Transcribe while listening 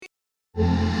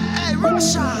Hey,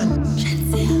 Roshan.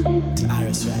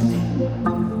 Iris Randy.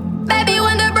 Baby,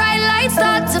 when the bright lights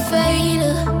start to fade,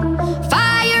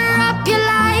 fire up your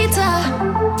lighter,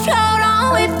 float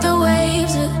on with the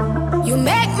waves. You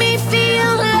make me feel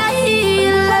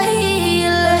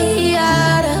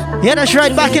Yeah, that's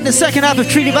right, back in the second half of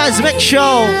Treaty Vibes Mix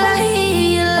Show.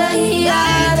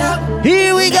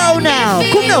 Here we go now.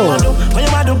 Come now. What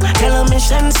you wanna do? Tell a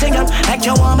mission, sing up. Like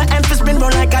you want my emphasis spin roll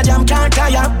like a jam can't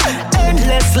tire.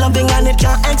 Endless loving and it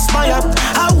can't expire.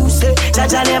 I will say,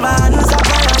 Jaja never answer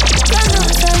fire.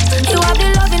 You have the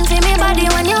loving for me body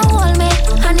when you hold me.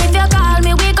 And if you call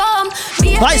me, we come.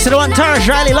 Vice to the one, Taurus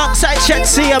Riley alongside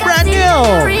Shensia, brand new.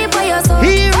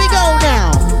 Here we go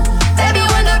now. Baby,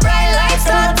 when the bright lights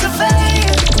start to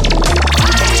fade,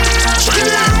 fire up the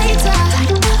lighter,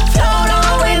 float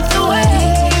on with the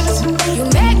waves. You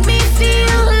make me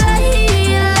feel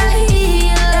lighter.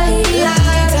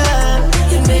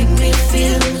 You make me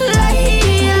feel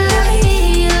lighter.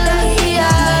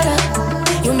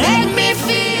 You make me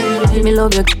feel. Me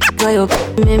love you, why you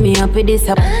make me happy this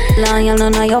up. Lion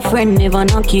none of your friend never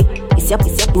knock you. It's up,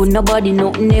 nobody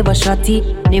no never shotty.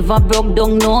 Never broke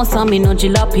down no, so me no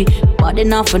jalopy. But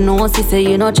enough for no, she say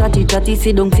you no chatty.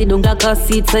 Sit down like a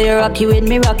seat. So you rocky with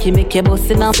me rocky, make you bust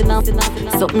enough.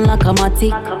 Something like a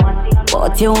matic.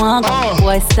 But you want,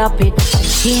 boy stop it.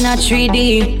 In a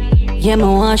 3D, yeah me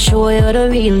want show you the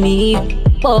real me.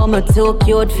 Oh, me too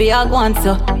cute for your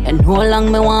guanto. And how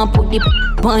long me want put the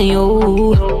on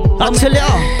you. I'll tell you.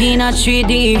 In a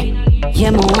 3D,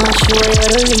 yeah me want show you the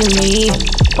real me.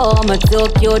 Oh, me too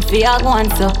cute for your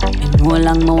guanto. And how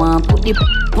long me want put the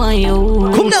on you.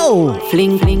 Come now.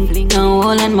 Fling, now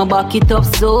all and my back it up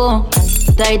so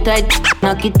tight,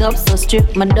 knock it up so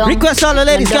strip my down. Request all the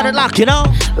ladies got it locked, you know.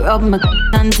 Rub me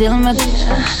until me.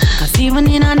 Cause even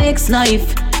in our next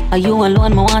life, are you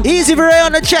alone, me want. Easy for Ray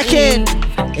on the check-in.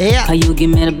 Yeah. Are you give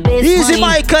me the best? Easy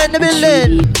Micah in the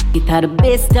building. It had the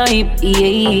best time,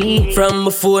 yeah. From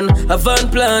my phone, I van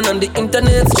plan on the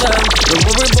internet strong. Don't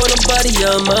worry about nobody,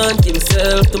 yeah man. Give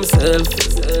myself to myself.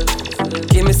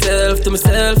 Give myself to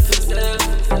myself.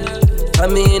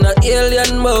 I'm in an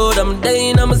alien mode, I'm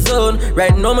dying on my zone.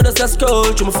 Right now, I'm just a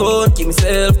scroll through my phone. Give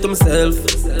myself to myself.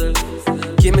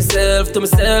 Give myself to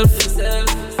myself.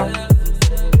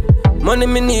 Money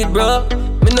me need, bro.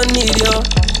 Me no need you.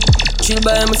 Chill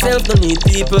by myself, don't need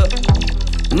people.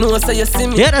 No, say you see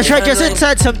me. Yeah, that's right, just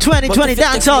inside some 2020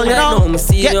 dancehall, you know.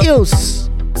 Get used.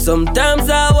 Sometimes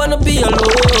I wanna be alone.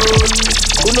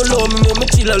 Who no love me, me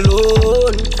chill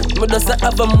alone. Me just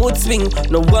have a mood swing.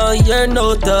 No one hear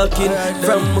no talking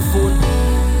from my phone.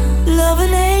 Love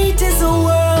and hate is a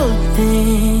world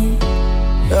thing.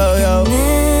 Yo.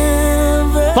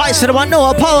 Never. Vice to the one,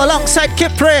 Noah Power alongside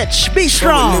Kip Rich. Be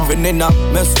strong. We're living in a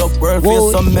messed up world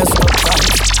with some messed up times.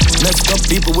 Messed up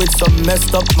people with some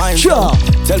messed up minds. Sure.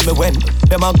 Tell me when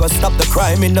them are gonna stop the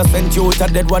crime. Innocent youth are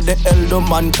dead. What the hell do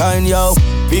mankind, yo?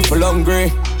 People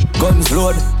hungry, guns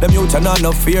load. Them youth are not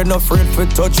no fear, no afraid for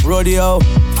touch rodeo.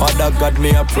 Father God,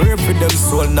 me I pray for them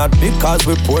soul. Not because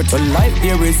we pour to life,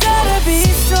 there is gotta be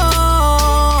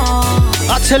strong.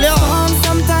 I tell you.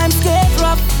 Sometimes get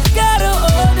rough, gotta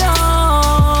hold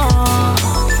on.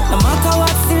 No matter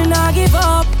what, still not give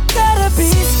up. Gotta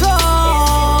be strong.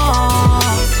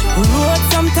 Road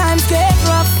sometimes get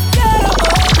rough, gotta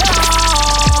hold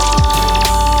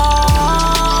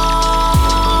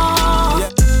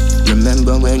on.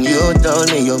 Remember when you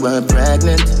told me you were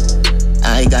pregnant?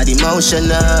 I got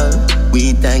emotional.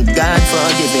 We thank God for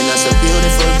giving us a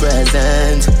beautiful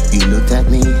present. You looked at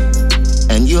me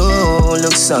and you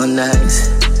look so nice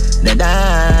that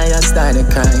I started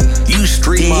crying. You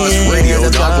stream us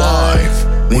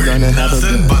radio.live. We're gonna have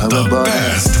nothing but the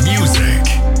best music.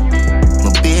 My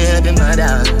baby, my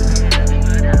darling,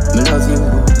 me love you.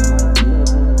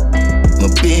 My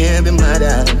baby, my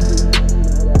darling,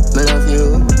 me love you.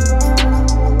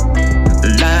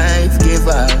 Life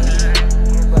giver,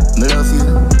 me love you.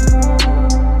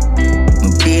 My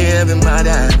baby, my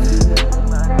darling.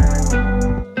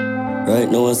 Right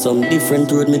now, it's some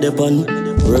different road me depend.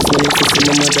 Worse when you see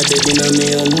my mother dead in me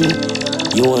and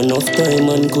you want enough time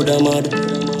and coulda mad.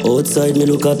 Outside me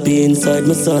look happy, inside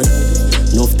me sad.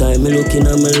 Enough time me looking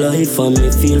at my life and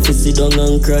me feel fi sit down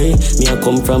and cry. Me I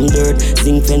come from dirt,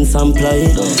 sing fence and ply.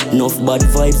 Enough bad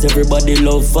vibes, everybody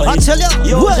love fight. I tell you,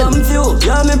 yo, I'm few.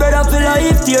 Yeah, me brother feel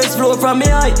life, tears flow from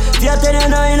me eye. Fear 10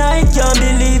 and 9, I can't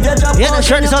believe you drop. Yeah, that's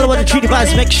right, it's all about the Treaty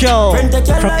Vibes Mix Show.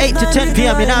 From 8 to 10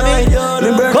 p.m, you know what I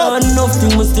mean? Me brother enough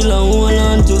thing me still a hold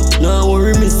on to. Now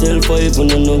worry myself I even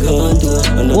no gone to.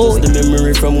 And not just the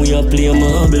memory from we a play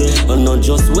marble. And not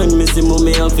just when me see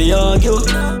mommy have to argue.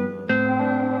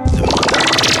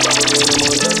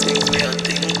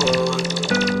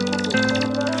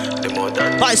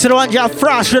 Vice to the one job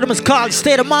Frost rhythm is called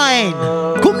State of Mind.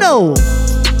 Come now.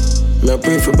 Me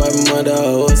pray for by my mother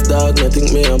house, dog. Me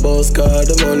think me a boss car,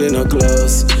 the money no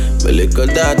close. My little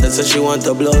daughter said she want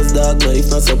a blouse, dog. No, if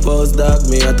not supposed, dog,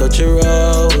 me a touch her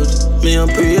road. Me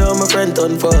and pray on my friend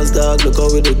turn first, dog. Look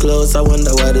how we the close, I wonder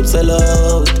why them sell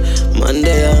out.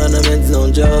 Monday on a men's no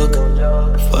joke.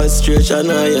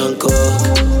 Frustration, I and coke.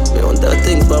 Me want that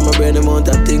things, but my brain, the amount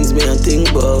of things me and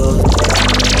think about.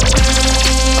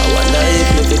 I wonder if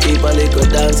me could keep a little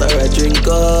dance or a drink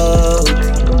out.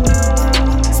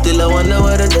 Still I wonder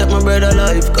why they take my brother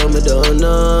life coming down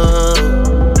now.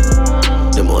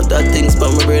 The amount of things for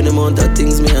my brain, the amount of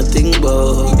things me I think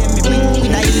about.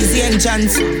 With a easy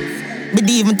entrance. But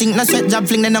even think no sweat job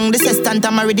fling them down the sestant.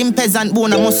 I'm a rhythm peasant,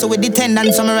 bone a muscle with the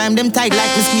tendon. Some rhyme them tight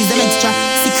like me squeeze them extra.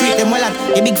 Secret them well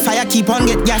at a big fire keep on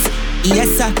get gas. Yes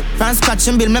sir, from scratch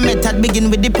and build my method.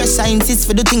 Begin with the pressure, insist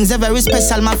for the things are very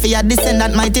special. Mafia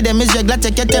descendant, mighty them is regular,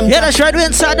 check your temperature. Yeah, that's right, we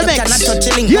inside the mix.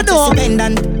 You know.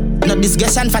 No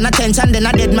discussion, fan attention, then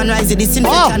a dead man rise the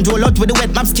disinfectant. Roll out with the wet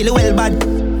map, skill well bad.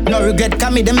 No regret,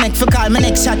 come me the make for call my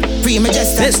next shot. Free my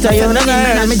gesture, Mr.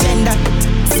 Universe.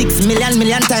 6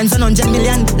 million times 100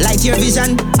 million. Light your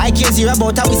vision, I care zero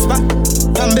about a whisper.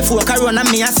 From before corona,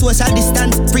 me a social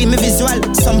distance. Free me visual,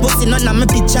 some pussy none of my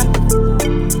picture.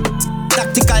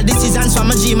 Tactical decisions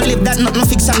from a dream, I live that nothing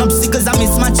fiction. Obstacles a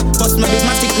mismatch, bust my big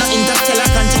matic, no interstellar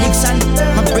contradiction.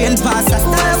 My brain pass a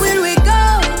where will we go?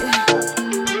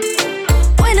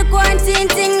 When the quarantine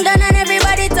thing done and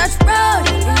everybody touch road.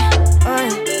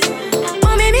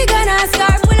 Mommy, me gonna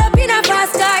start, pull up in a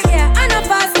fast car, yeah. And a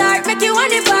fast start, make you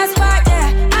want the passport, yeah.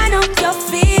 I know you're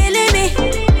feeling me,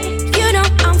 you know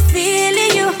I'm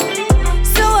feeling you.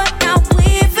 So what now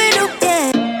we feel do,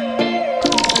 yeah.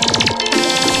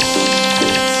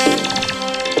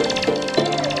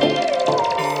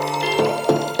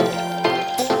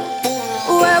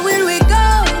 Where will we go?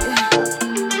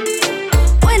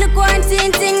 When the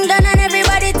quarantine thing done and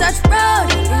everybody touch road.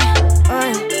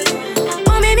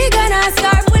 Mommy, me gonna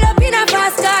start, pull up in a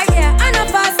fast car, yeah. And a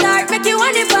fast start, make you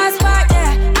want the passport,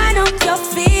 yeah. I know you're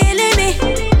feeling me,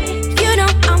 you know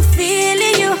I'm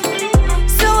feeling you.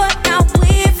 So what now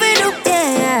we feel do,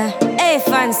 yeah. Hey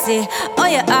fancy, oh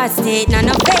your heart state, now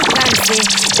no vacancy.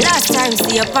 Last time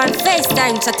see you on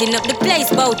FaceTime, chatting up the place,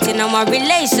 bout in our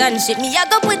relationship. Me I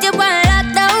go put you on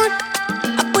lockdown,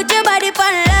 I put your body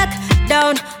on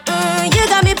lockdown. You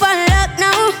got me on lock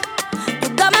now, you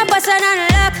got my passion on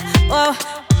lock. Oh,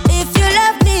 if you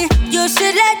love me, you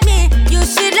should let me, you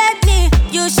should let me,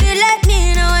 you should let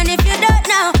me know. And if you don't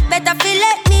know, better feel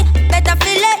let me, better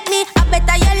feel let me, I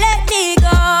better you let me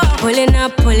go. Pulling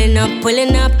up, pulling up,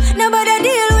 pulling up. Nobody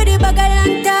deal with the bag of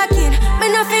long talking. Me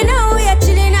nothing know we are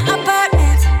chilling in an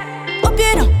apartment. Hope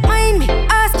you don't mind me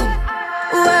asking,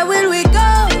 where will we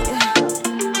go?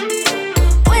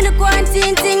 When the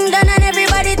quarantine thing done and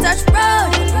everybody touch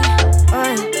road.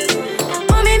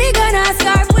 Mommy, me gonna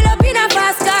start, pull up in a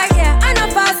fast car, yeah. And a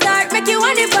fast start, make you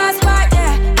want the passport,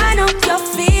 yeah. I know you're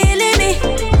feeling me,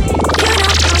 you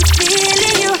know I'm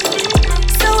feeling you.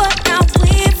 So what now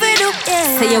we feel do,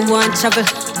 yeah. Say you want travel,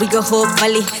 we go Hope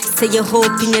Valley. Say you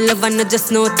hope in your love and not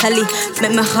just no tally.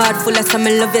 Make my heart full of some,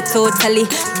 I love you totally.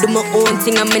 Do my own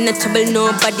thing, I'm in no trouble,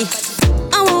 nobody.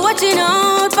 I'm watching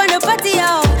out for the party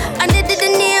out. And they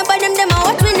didn't hear by them I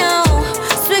watch me now.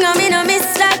 Swing on me, no miss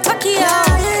like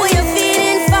Pacquiao. What you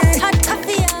feeling for hot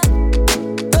coffee?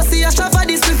 Don't see a shot for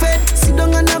this buffet. Sit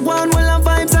down on the ground while I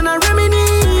vibes and I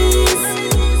reminisce.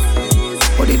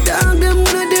 But the dog them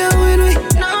gonna deal with me.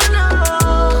 No.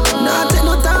 Not take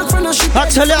no talk from no shit. I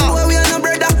tell ya. We are no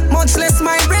brother, much less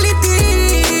my relative.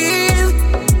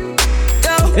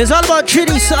 It's all about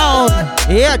Trinity Sound.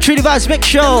 Yeah, Trinity Vibes Mix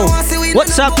Show.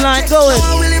 What's up, line going?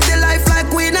 We live the life like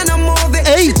Queen and a movie.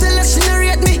 Hey. She tell us she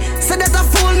narrate me, say that I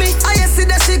fool me. I see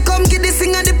that she come get this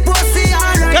thing at the pussy.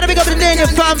 Alright. Gotta pick up the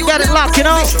Daniel fam, got it locked, you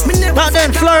know. Out there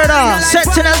in Florida,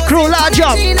 Sentinel crew, large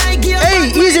up.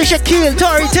 Hey, Easy Shaquille,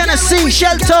 Tory, Tennessee,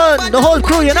 Shelton, the whole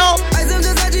crew, you know.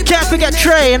 Can't forget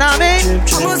Trey, you know what I mean?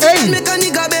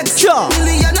 Hey, sure.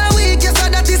 Million a week, yes,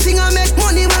 that this thing I make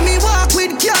money when me walk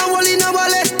with can't hold in a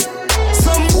wallet.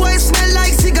 Some boys smell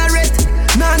like cigarette.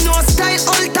 Nah, no style,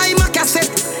 all time a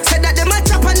cassette. Said that them a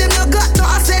chop and them no got no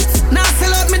assets. Now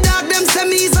sell out me dog, them say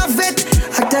me is a vet.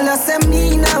 I tell her say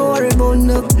me now worry about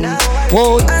no.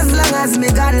 Whoa. As long as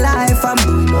me got life, I'm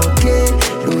doing okay,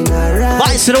 doing alright.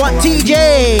 Vice to the one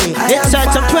TJ.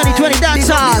 Inside some 2020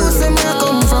 dancehall.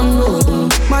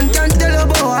 Man can't tell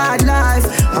about hard life.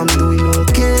 I'm doing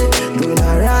okay, doing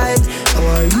alright. How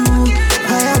are you?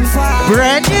 I am fine.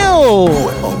 Brand new. Who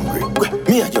are hungry?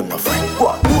 Me and you no friend.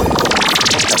 What? Who are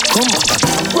come on?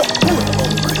 Who are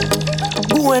hungry?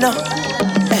 Who are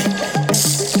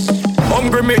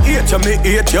Hungry me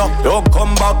eat ya, don't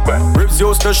come back. Ribs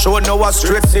used to show, now a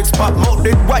straight six pack. Mouth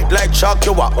it white like shark,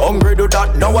 you are hungry do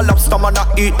that. Now a lobster man a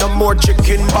eat no more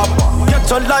chicken bab. Get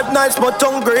your life nice but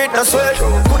hungry it no sweat.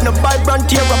 Couldn't buy brand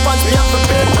tear up pants me have to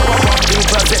pay. Now a walking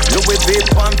closet, Louis V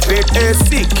pan fit.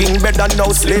 AC king better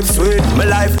now slave sweet. My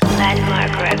life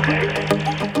Landmark Records.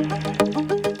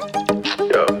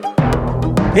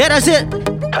 Yeah, that's it.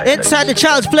 Inside the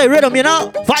Child's Play rhythm, you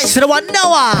know. Vice to the one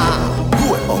Noah.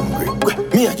 Who are hungry?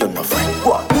 Me and you no friend.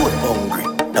 Who are hungry?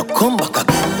 Now come back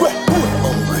again. Who are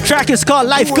hungry? Track is called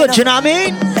Life Good, you know what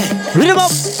I mean? Rhythm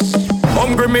up.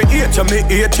 Hungry me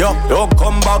eat ya, don't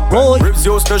come back. Boy. Ribs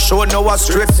used to show, now a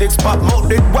straight six pack.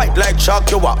 Mouth it white like shark,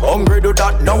 you are hungry do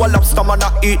that. Now a lobster man a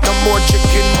eat no more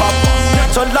chicken bab.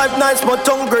 Get your life nice but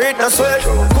hungry it no sweat.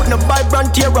 Couldn't buy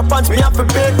brand tear up pants me have to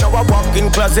pay. Now a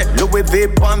walk-in closet, Louis V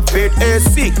pan fit.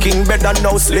 AC king better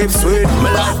now slave sweet.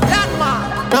 My life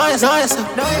No yes,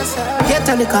 get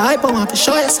a little hype, I want to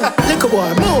show yourself. Little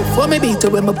boy, move for me beat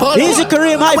with my pole. Easy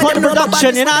Kareem hype on the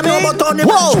production, you know what I mean?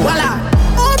 Whoa!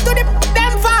 On to them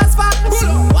fast.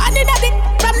 One in a dick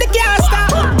from the car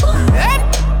stop.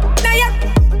 Now yeah,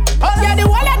 the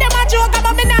whole of them a joke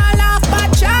about me now laugh but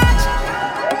charge.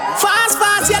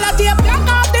 Fast, yellow tape,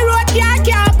 block off the road, can't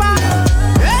camper.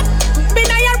 Be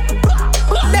now here,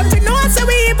 them fi know say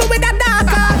we evil with a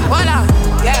darker. Voila,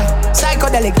 yeah,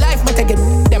 psychedelic life, me take it.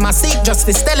 Them a seek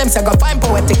justice, tell them say go find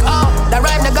poetic. Oh, the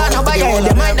rhyme they gone over your head,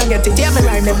 they might not get it. Yeah, me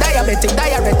rhyme them diabetic. I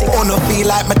don't feel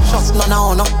like me trust none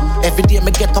of no. Every day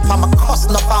me get up and me cuss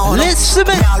no for no. Listen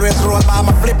me. Me always roll by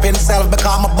my flipping self because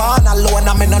I'm born alone.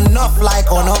 I'm in enough like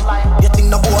no. You think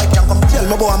no boy can come tell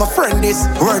me boy I'm a friend is.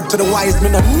 Word to the wise, me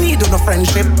no need no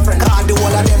friendship. Cause the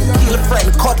whole of them kill friend,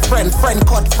 cut friend,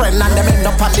 cut friend, and them end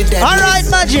up on the dead. Alright,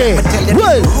 Magic.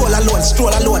 Roll alone,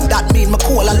 stroll alone. That mean me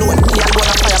cool alone. Me alone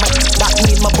a fireman. That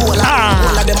mean me bowl alone.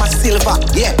 All of them are silver.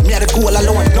 Yeah, me a the cool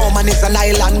alone. No man is an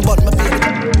island, but me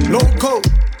baby. Loco,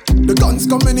 the guns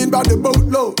coming in by the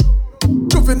boatload.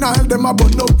 Juvenile, them a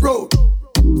but no pro.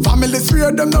 Families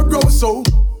fear them no grow so.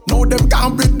 Now them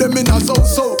can't beat them in a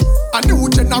so. A new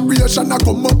generation a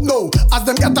come up now. As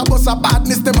them get a bus of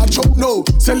badness, them a choke no.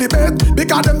 Celebrate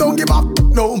because them don't give up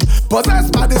no.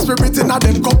 Possessed by the spirit in a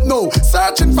them cup no.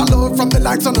 Searching for love from the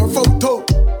likes on her photo.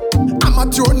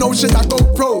 Amateur now she a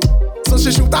GoPro. So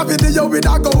she shoot a video with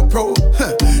a GoPro.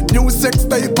 New sex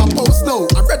tape a post now.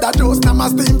 I read a dose, now my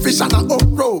steam fish and a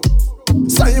upro.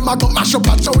 Say him a go mash up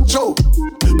a chow.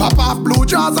 Pop off blue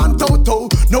jaws and toto.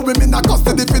 No women a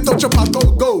custody if you touch up a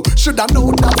go. Shoulda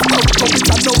know that no-go is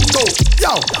a no-go.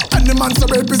 Yo, and the man so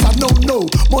rape is a no-no.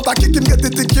 Motor kick him, get the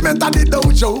tick him enter the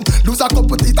dojo. Lose a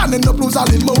couple teeth and end up lose all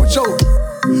the mojo.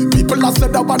 People have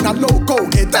said that one a loco.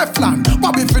 Hey Teflon,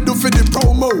 what we fi do for the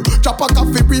promo? Drop a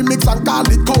coffee remix and call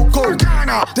it Coco.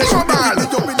 They should be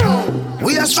the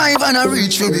we a strive and a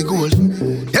reach for the goal.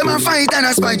 Them a fight and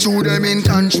a spite through them in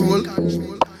control.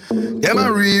 Them a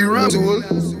rerun soul.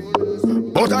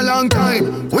 But a long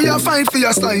time, we a fight for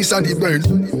a slice of the bread.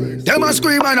 Them a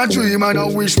scream and a dream and a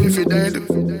wish we fi dead.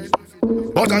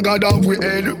 But I got off we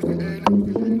head.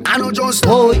 I know just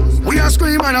we a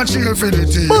scream and a cheer for the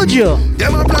team.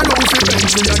 Them a plan out for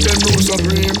bench we and them know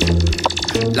supreme.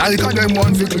 Like a them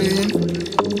want to clean.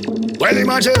 Well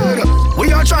imagine,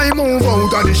 we a try move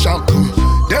out of the shock.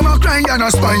 Them a cry and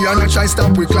a spy and a try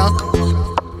stop we clock.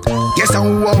 Guess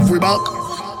who have we back?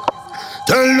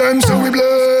 Tell them so we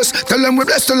bless. Tell them we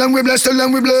bless, tell them we bless, tell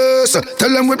them we bless. Tell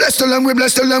them we bless, tell them we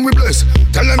bless, tell them we bless.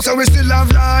 Tell them so we still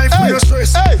have life, we no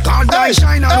stress. God die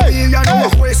shine and we and no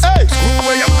quest. Screw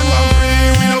where your man want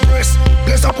free, we no press.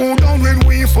 Bless up who down when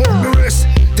we fuck the rest.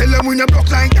 Tell them we no block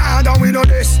like God and we no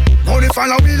this. Now they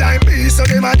follow we like me, so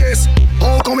they my guess.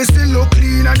 How come we still look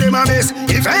clean and them a mess?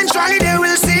 Eventually they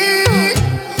will see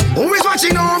who is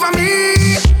watching over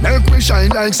me. Make we shine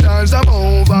like stars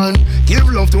above and give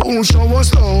love to who show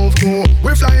us love to.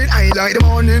 We flying high like the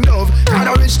morning dove. And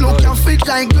a rich look can fit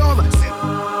like glove.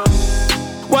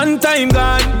 One time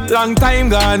gone, long time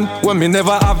gone, when me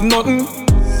never have nothing.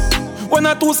 One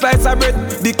or two slices of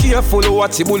bread, be careful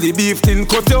what you bully beef thin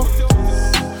cut you.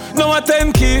 Now a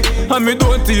 10 key, and me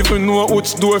don't even know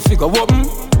which door figure open.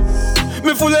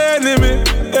 Me full of enemy,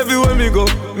 everywhere me go,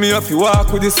 me have to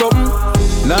walk with the something.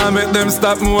 Now make them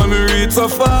stop me when me reach so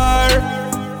far.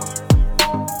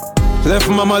 Left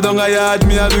mama down a yard,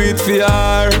 me a do it for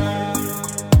her.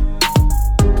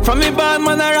 From me bad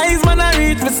man I rise, man I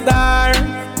reach me star.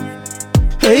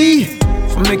 Hey!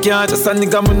 From me can't just a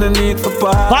nigga me no need for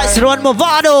part. Vice Ron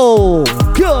Movado!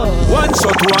 Go! One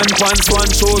shot, one pants, one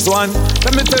shows, one.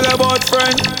 Let me tell you about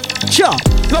friend. Sure.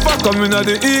 Never coming at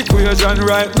the equation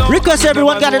right now. Request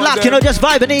everyone got it locked, you know, just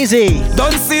vibing easy.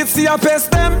 Don't see it, see I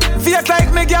pest them. Fake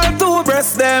like me girl to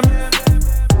breast them.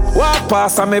 Walk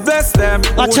past and me bless them.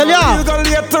 I tell ya. You gonna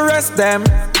late to rest them.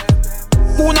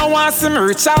 Who no want see me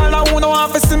rich, all who no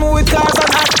want to see me with cars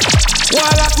and act.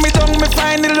 Wall lock me down, me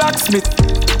find the locksmith.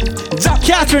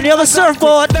 Catherine, you have a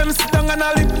surfboard. Them sit down and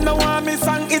I lip, no want me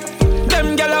sang it.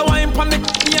 Them gyal a wine pon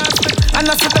the and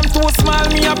I see them too small,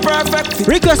 me a perfect.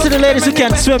 Request to the ladies who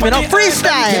can swim, you know,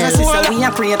 freestyle. So we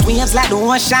a create waves like the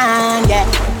ocean, yeah.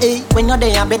 Hey, when you're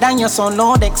there, better than your son,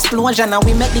 Lord, explosion, and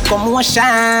we make the commotion,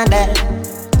 yeah.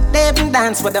 They even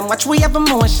dance with them, watch we have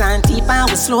emotion, deep and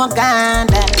we slow down,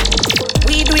 yeah.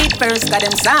 We do it first, got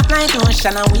them soft like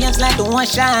ocean, and waves like the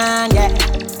ocean, yeah.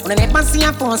 When I never see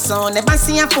a phone sound, never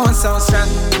see a phone sound strong.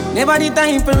 Never the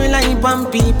time for rely on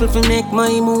people to make my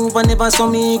move, and never saw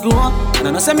me grow up. And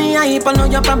I know say me hype, I know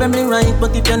you're probably right,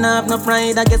 but if you don't have no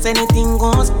pride, I guess anything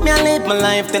goes. Me I live my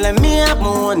life telling me I'm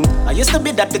moon. I used to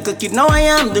be that little kid, now I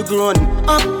am the grown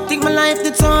up. Think my life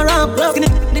did so rough,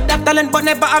 did that talent but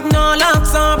never have no luck,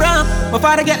 so rough. Before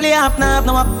I get laid off, now have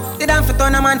no up. Did I fit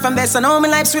on a man from best, and now my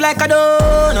life's sweet like a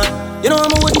donut. You know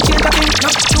I'm wouldn't change a thing, no.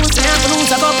 Tuesday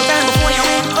afternoons, I go for time before you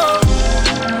win, oh.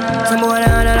 Some more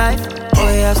than a life. Oh,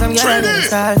 you have some girl that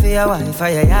style for your wife, for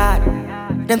your yard.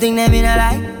 Them think them in a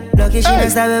lie. Lucky she don't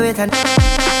start with and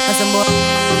some more.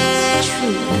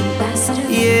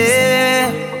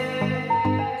 Yeah.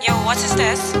 Yo, what is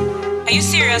this? Are you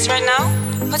serious right now?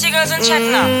 Put your girls in check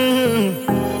now.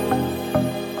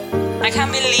 I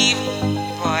can't believe,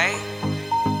 boy.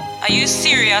 Are you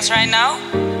serious right now?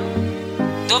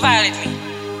 Don't violate me.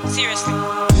 Seriously.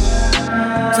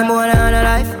 Some more than a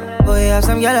life. Oh, you have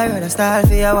some girl I heard a style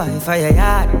for your wife, for your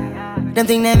yard. Them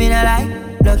think them in a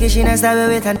lie. Lucky she not start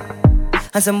with and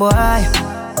some boy,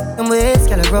 them ways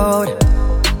girl road.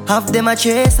 Half them a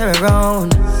chase her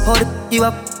around. Hold you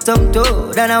up some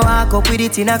toad and I walk up with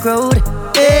it in a crowd.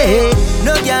 Hey,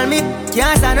 no girl me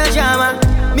can't stand no drama.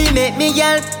 Me make me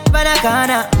girl by the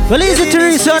corner. Well, easy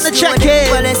Teresa on the check-in.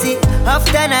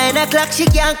 After 9 o'clock she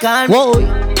can't call me. Whoa.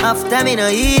 After me no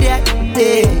idiot,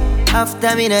 yeah.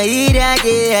 After me no idiot,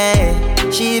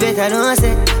 yeah. She better know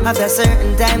say after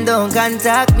certain time don't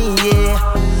contact me, yeah.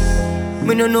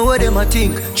 Me no know what them a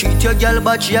think. Treat your girl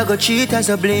but she a go cheat as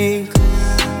a blink.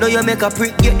 Now you make a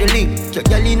prick get the link. Your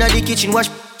girl inna the kitchen wash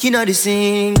inna the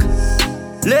sink.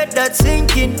 Let that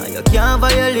sink in. You can't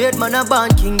violate man a born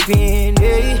kingpin,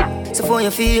 yeah. So for you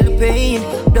feel the pain,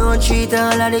 don't treat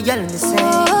all of the girl the same.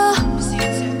 Oh,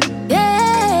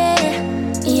 yeah,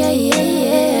 yeah, yeah,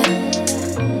 yeah.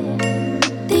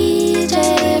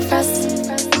 DJ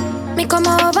Frost, me come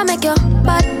over make you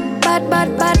bad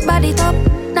it up.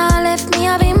 Now left me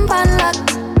a bim pan lock.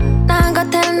 Now go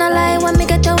tell no lie when me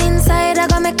get you inside. I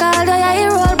go make all the eye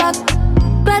roll back.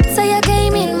 Glad say you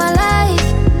came in my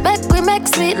life. Bet we make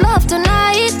sweet love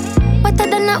tonight. Wetter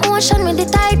than the ocean with the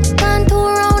tide. Can't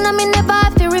turn around and me never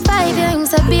have to revive you. Him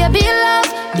say baby love,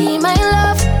 be my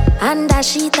love. And that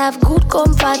sheet have good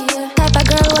comfort. Type of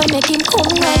girl when make him come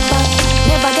right back.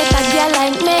 Never get a girl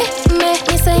like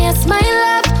me say yes my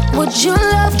love. Would you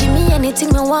love? Give me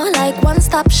anything you want like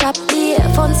one-stop shop. The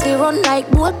funds we run like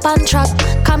boat pan track.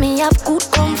 Come me have good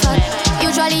comfort.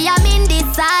 Usually I'm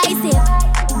indecisive,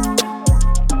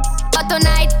 but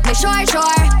tonight me sure.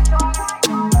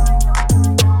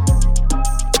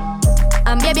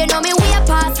 And baby know me way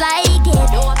past like it.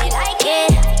 Know me like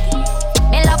it.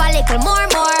 Me love a little more.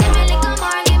 Give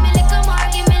me little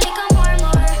more.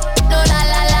 No la.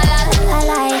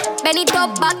 Bend it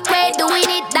up back way, doing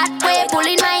it that way.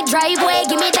 Pulling my driveway,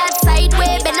 give me that side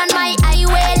way. Bend on my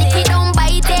highway, lick it down,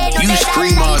 bite it. You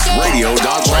stream us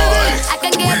radio.live. I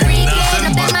can get free,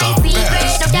 nothing my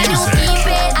secret. No can no keep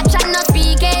it, action no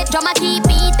speak it. Drama keep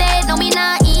beating, no me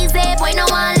not easy. Boy no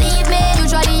one leave me.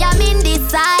 Usually I'm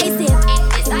indecisive,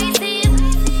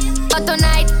 but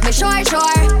tonight me sure.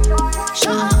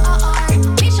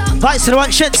 Vice to the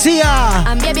one shit, see ya.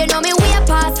 And baby know me way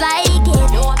past like it.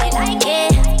 Know me like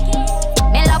it.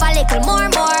 Me love a little more.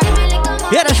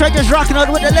 Yeah, that's right, just rocking out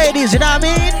with the ladies, you know what I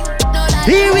mean?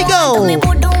 Here we go. I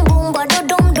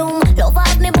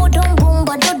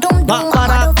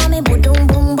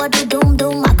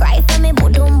cry for me,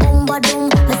 boom, boom, boom.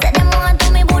 Me say them want to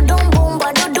me, boom, boom, boom.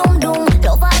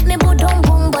 Love at me, boom, boom,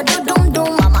 boom.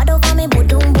 Mama do for me, boom,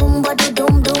 boom, boom. I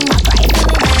cry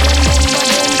for me, boom.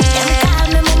 Them call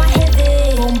me mama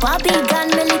heavy. Boom, papi gun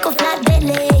me lick a flat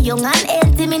belly. Young and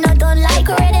healthy, me not done like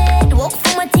ready. Walk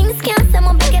for my things, can't say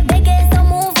my beg. So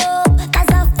move up, 'cause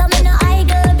after me no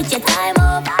idle, bitch your time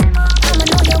up. I'm a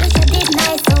no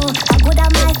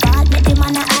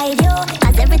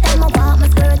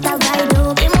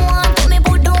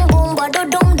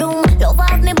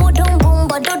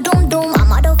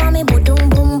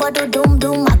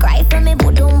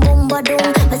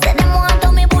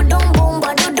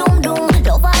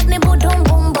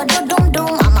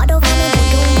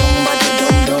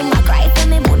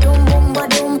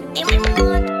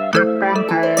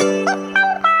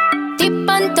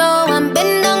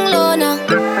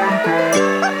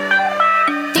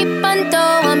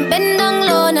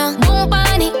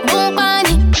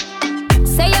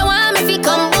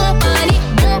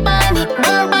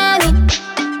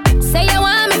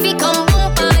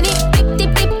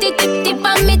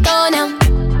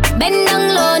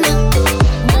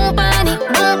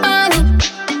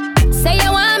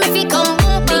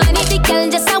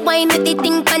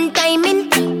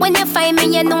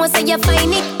you know so you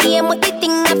find it. Aim with the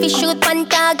thing if you shoot one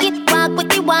target. Walk with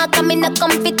the walk, I'm in a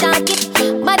comfy target.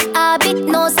 But habit,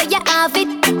 no so you have it.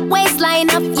 Waistline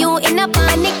of you in a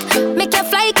panic. Make your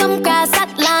fly come cross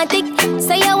Atlantic.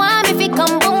 Say you want me if you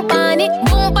come boom pan it.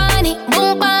 Boom pan it,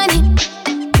 boom pan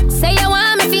it. Say you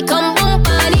want me if you come boom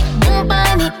pan it. Boom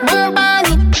pan it, boom pan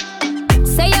it.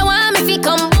 Say you want me if you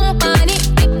come boom pan it.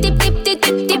 Tip, tip, tip, tip,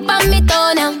 tip, tip on me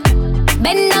toe now.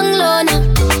 Bend down low now.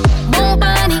 Boom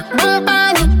pan it, boom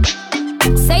pan it.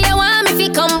 Say you want me if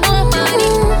you come boom pan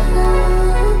it.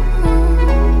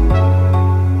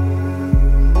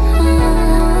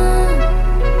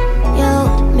 Yo,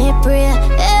 me pray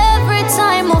every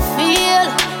time I feel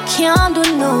can't do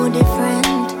no different.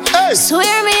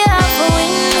 Swear me half a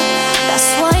win. That's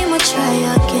why I'ma try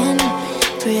again.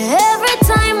 Pray every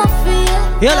time I feel.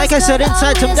 Yeah, like I said,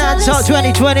 inside some dancehall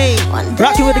 2020.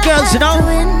 Rocking with the girls, you know.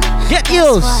 Get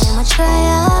used.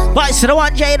 Vice to the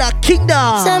one Jada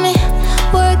Kingdom. Tell me,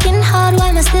 working hard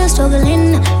while I'm still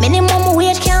struggling. Minimum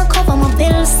wage can't cover my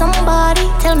bills. Somebody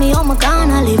tell me how I'm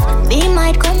gonna live. They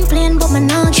might complain, but me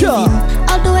not giving.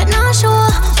 I'll do it now,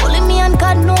 sure. Only me and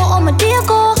God know how my day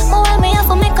go. But while me have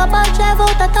to make a bad drive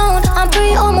out of town, I'm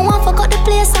free, oh, my one forgot the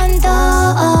place and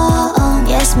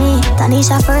yes, me,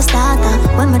 Tanisha first starter.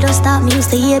 When me just start, me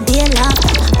used to hear be a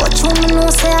laughter. But you me know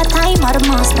say a time are the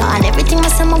master. And everything I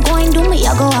say I'm going do me,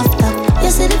 I go after. You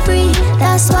see the free,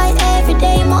 that's why every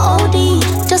day my OD.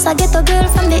 Just I get a girl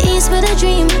from the east with a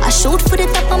dream. I shoot for the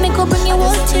top and me go bring your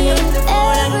whole team.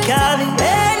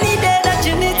 Any day that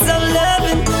you need some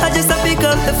loving, I just pick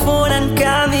up the phone and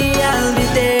call me. I'll be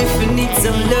there if you need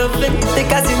some loving,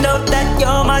 because you know that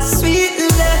you're my sweet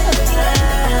love.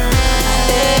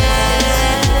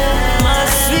 My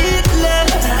sweet love.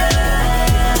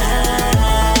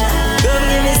 Come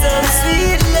give me some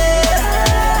sweet love.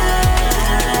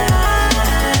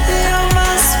 You're my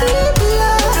sweet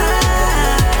love.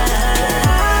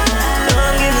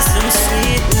 Come give me some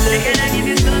sweet love. Can I give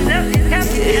you some love? Can I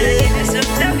give you some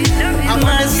love?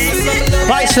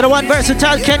 Vice to the one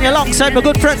versatile Kenya alongside my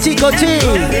good friend Tico T.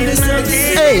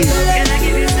 Hey.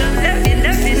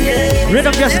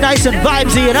 Rhythm just nice and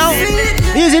vibesy, you know.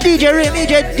 Easy DJ Rim,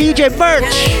 DJ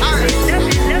Birch.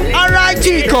 Alright,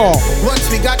 Tico. Once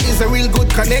we got is a real good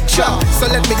connection. So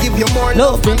let me give you more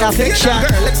love and affection.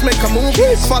 Girl, let's make a move.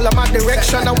 Follow my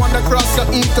direction. I wanna cross the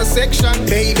intersection,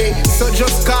 baby. So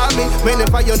just call me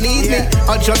whenever you need me.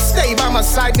 Or just stay by my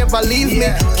side, never leave me.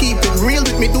 Keep it real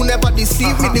with me, do never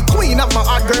deceive me. The queen of my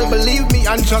heart, girl, believe me.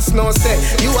 And just know, say,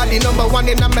 you are the number one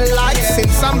in my life.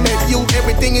 Since I met you,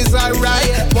 everything is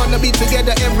alright. Wanna be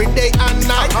together every day and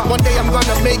night. One day I'm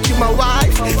gonna make you my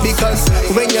wife. Because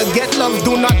when you get love,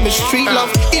 do not mistreat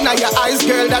love. In your eyes,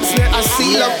 girl, that's where I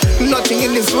see love. Nothing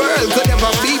in this world could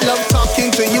ever beat love.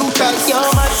 Talking to you, cause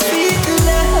you're my sweet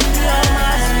love.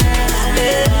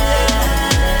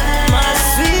 My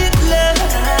sweet love.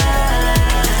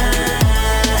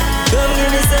 Come give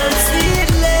me some sweet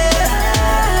love.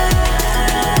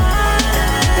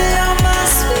 You're my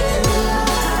sweet love.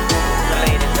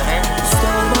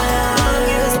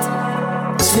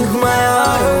 Took my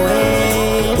heart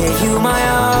away, gave you my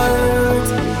heart.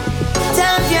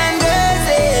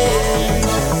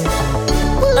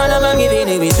 I'm giving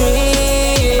it with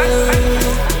real.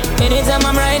 Anytime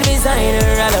I'm right beside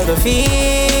her, I love the feel.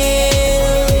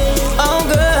 Oh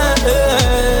girl,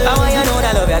 I want you to know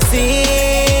that love you see.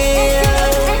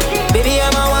 Baby,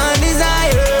 I'm a one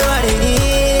desire, what it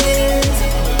is.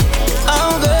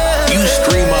 Oh girl, you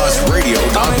stream us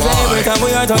radio.live.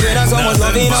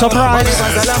 Surprise.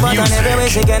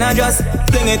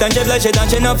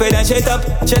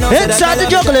 Inside the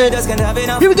juggling.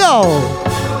 Here we go.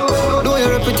 Know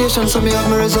your reputation, so me have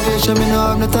my reservation. Me no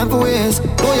have no time for waste.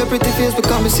 Know your pretty face,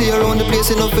 because me see you around the place.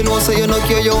 Enough you know, so you not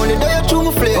care. You only there through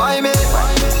my flame. Why me?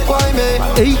 Why me?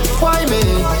 Hey. Why me?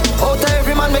 Out of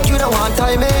every man make you the one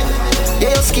time me. Yeah,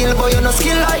 you skill, but you no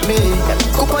skill like me.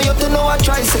 Couple you to know a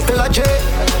tricycle a J.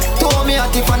 Told me a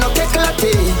tip and no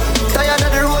kekelate. Tired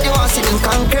of the road, you want sit in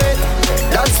concrete.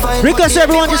 That's fine. Because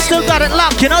everyone just still got it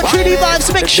locked, you know. 3D Vibes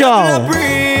Mix Show.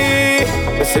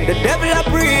 Listen, the devil a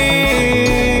breathe.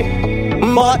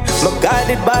 But I'm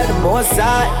guided by the most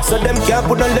high, so them can't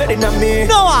put no lead in me.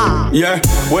 Noah. Yeah,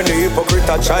 when the hypocrite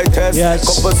a try test,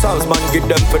 couple songs man get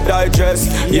them for digest.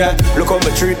 Yeah, look how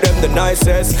me treat them the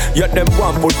nicest. Yet them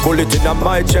one put bullet in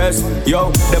my chest.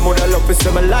 Yo, them woulda love to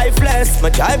see me lifeless. My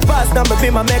drive fast, now me be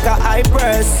my make a high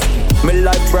press. Me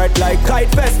life bright like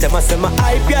kite vest. Them a say my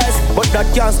hype yes, but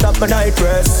that can't stop my night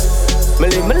rest. Me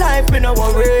live my life, me no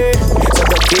worry. So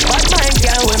don't keep my mind,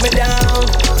 can't weigh me down.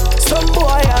 Some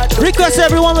boy request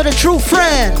everyone with a true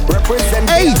friend. Represent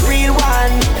hey. The real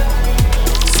one.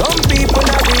 Some people people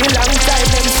not real long time,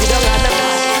 them sit down and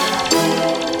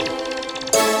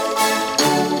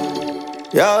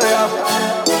yo,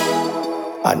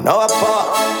 I know I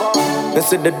part. Me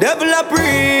say the devil a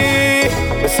breathe.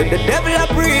 Me say the devil a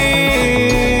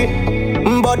breathe.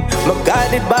 But me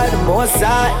guided by the Most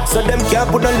High, so them can't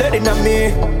put no lead in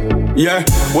me. Yeah,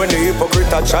 when the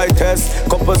hypocrite a try test,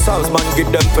 couple songs man give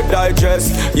them for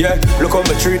digest. Yeah, look how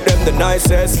me treat them the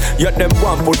nicest. Yet them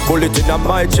one put bullet in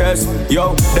my chest.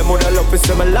 Yo, them wanna love me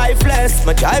say me lifeless.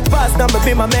 My drive past now me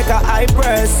be my make a high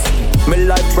press. Me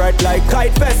life bright like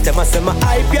kite vest. Them a say my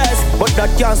IPS, but that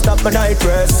can't stop my night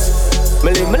rest.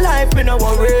 Me live my life in a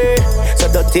worry, so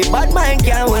dirty bad mind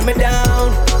can't hold me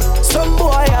down. Some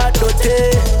boy are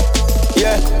dirty.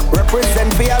 Yeah,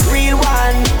 represent for a real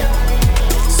one.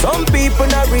 Some people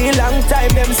not real long time,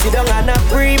 them sit down and a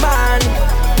free man.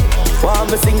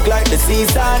 Want me sink like the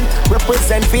season,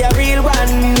 represent for a real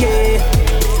one, yeah.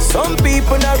 Some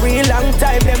people not real long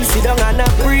time, them sit down and a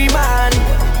free man.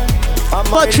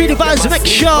 But treat the vibes make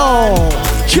show.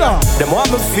 Them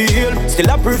want me feel, still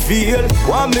a prevail.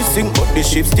 Want me sing, but the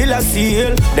ship still a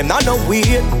sail. Them not no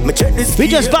weird, me check this. We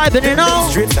just vibing, you know.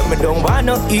 Streets and me don't want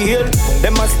no heel.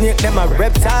 Them a snake, them a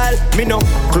reptile. Me no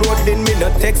clothing, me no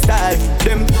textile.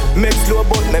 Them make slow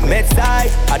but me met style.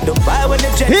 I don't buy when the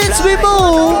jet fly. Hits me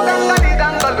move.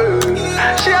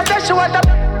 She a tell she what the.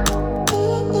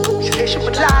 She say she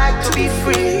would like to be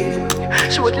free.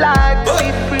 She would like to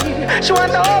be free. She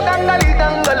want the whole gangali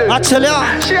gangalu. I tell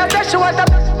ya. She a tell she what the.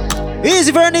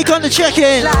 Easy Veronique on the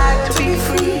check-in.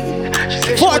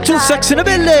 426 in the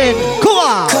building. Come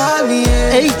on.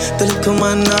 Hey, the little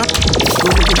man up.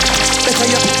 Better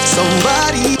you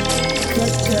somebody.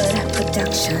 Good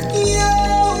production.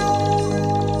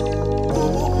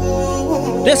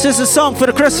 This is a song for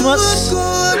the Christmas.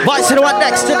 Voice of the one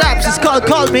next to Daps. It's called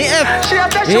Call Me If.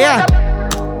 Yeah.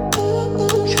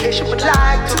 She would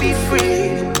like to be free.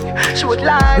 She would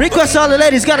like. Request all the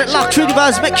ladies, got it locked. True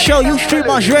Vibes Mix Show, you Street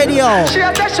Marsh Radio.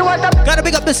 Gotta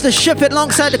big up Mr. Ship It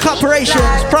alongside the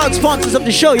corporations, proud sponsors of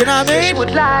the show, you know what I mean?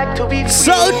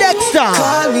 So next time,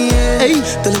 hey,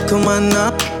 the little man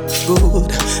up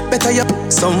good. Better you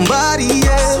somebody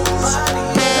else.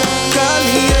 Call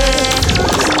me,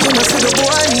 yeah. You know, say the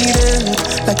boy need it.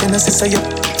 Like an sister, you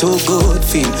too good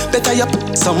feel. Better you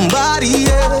somebody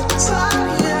else.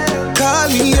 Call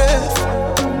me, yeah.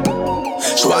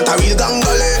 She want a real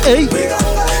gangale. Hey.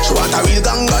 She want a real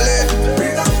gangale.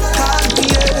 Call me,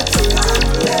 yeah.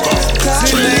 Call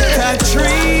me, yeah.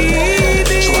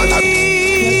 She want a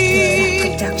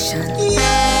production.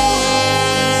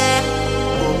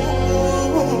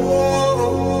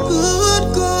 Good,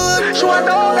 good. She want a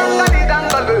gangale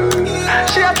gangale.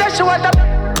 She a tell she want a.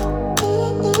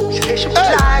 She say she would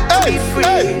like to be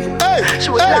free. She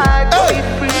would like to be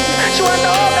free. She want a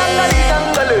gangale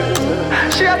gangale.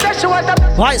 She a tell she want a.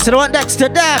 Right, so the one next to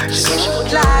Daps. She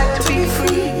would like to be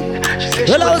free.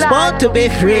 Well, I was born to be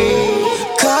free.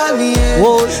 Call me, yeah.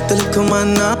 The little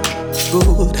man up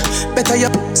good. Better you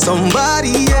somebody,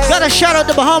 yeah. Gotta shout out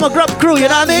the Bahama Grub crew, you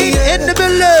know what I mean? In the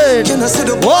building. Can I see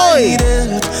the boy?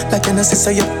 Like can I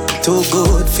say you too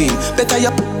good feel. Better you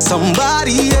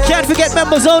somebody, yeah. Can't forget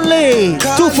members only.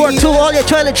 242, all your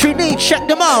toiletry needs, check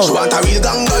them out. She want a real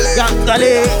gangale.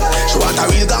 Gangale. She want a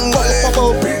real gangale.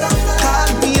 Call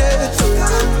me, yeah.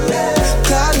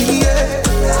 Call me, yeah.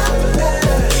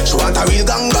 She want a real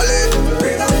gangale.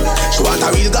 She want a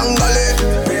real gangale.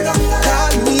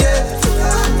 Call me, yeah.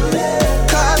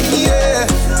 Call me, yeah.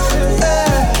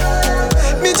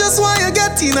 Me just want you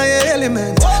get in your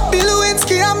element. Bill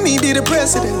Lewinsky and me be the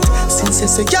president. Since you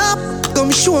say yeah,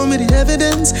 come show me the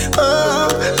evidence.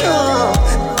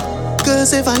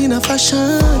 Cause if I in a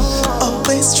fashion,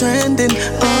 always trending.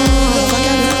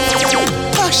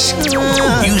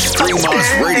 You stream us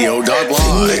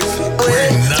radio.live.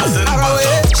 Nothing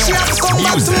but she has to come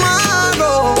back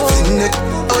tomorrow.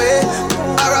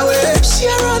 She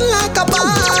run like a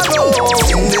barrow.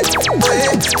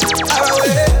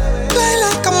 Play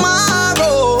like a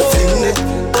marrow. She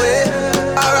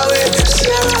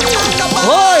run like a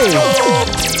barrow.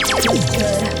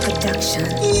 Good production.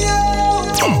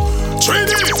 Train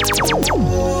it.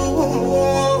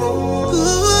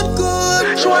 Good, good.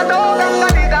 She want a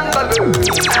gangale gangale.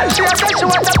 She a tell she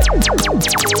want a.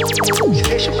 She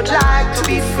say she would like to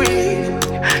be free.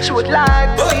 She would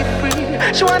like to be free.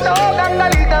 She want a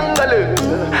gangale gangale.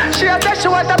 She a tell she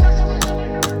want a.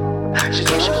 She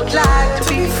say she would like to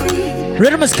be free.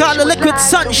 Rhythm is called the Liquid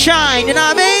Sunshine, you know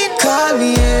what I mean? Call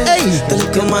me, yeah. Hey. The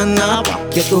little man up,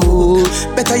 you good.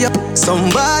 Better you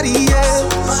somebody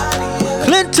else.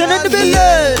 Clinton in the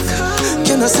building.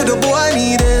 Can I say the boy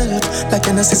need it? Like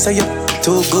an assist, you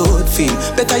too good feel.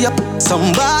 Better you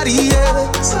somebody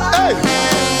else. Hey,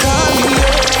 call me,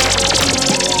 yeah.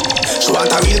 She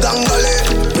want a real gangale.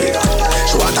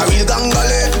 She want a real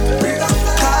gangale.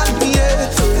 Call me,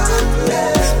 yeah.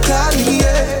 Call me,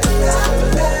 yeah.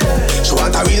 She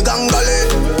want a real gangale.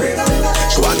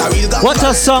 She want a real gangale. What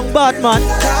a song, bad man.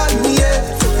 Call me, yeah.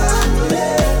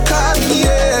 Call me,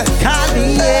 yeah. Call me,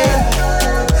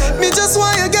 yeah. Me just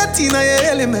want you get in your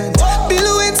element. Bill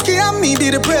Lewinsky and me be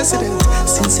the president.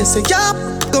 Since you say yeah,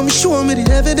 come show me the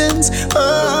evidence.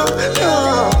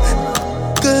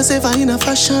 Cause if I in a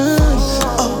fashion,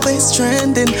 always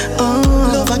trending.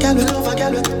 Love a gal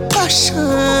with passion.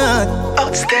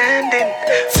 Outstanding.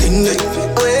 Fling it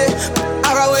away,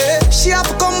 away. She have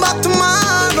to come back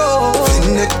tomorrow.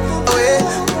 Fling it away,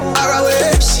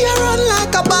 away. She run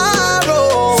like a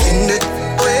barrow. Fling it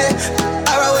away,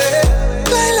 away.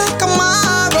 Play like a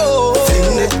marrow.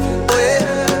 Fling it away,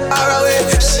 away.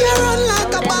 She run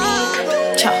like a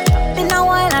barrow. Been a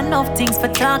while, enough things for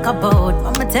talk about.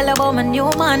 I'ma tell about my new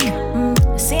man.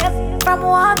 See it from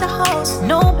Waterhouse.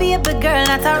 No baby girl,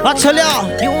 not a I tell ya.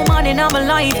 New man in my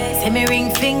life. See me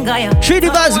ring finger. Treaty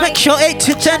Buzz Mix Show 8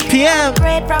 to 10 p.m.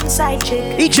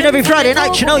 Each and every Friday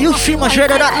night, you know, you stream us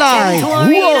right at that live.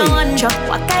 Whoa.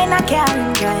 What kind of car?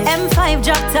 M5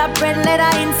 drop top, red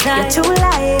leather inside. You're too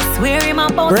light. Swear him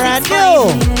about brand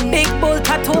new. Big bull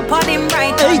tattoo on him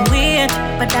right away.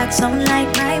 But that sound like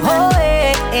my man. Oh,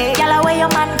 hey. Yalla, where your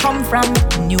man come from?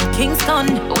 New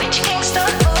Kingston. Which Kingston?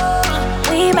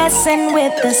 We messin'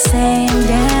 with the same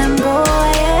damn boy,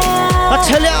 yeah. I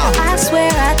tell ya. I swear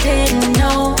I didn't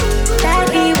know that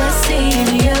he was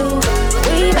seeing you.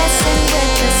 We messin'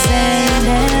 with the same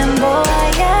damn boy,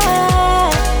 yeah.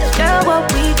 Girl, what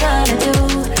we gonna do?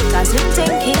 Cause him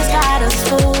think he's got us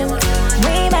fooled.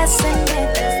 We messin'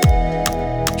 with the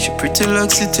She pretty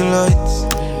like city lights.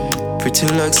 Pretty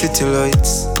like city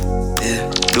lights. Yeah.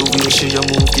 The way she a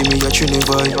move, give me a trini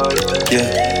vibe.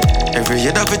 Yeah. Every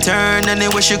year that we turn,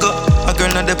 anywhere she go. A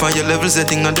girl not dep on your level,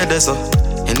 setting on the desert.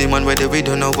 Any man where they we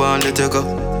don't know one, let her go.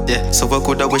 Yeah, so I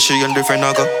coulda wish she on different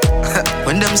go.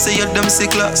 When them say you them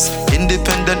see class,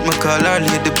 independent, me call her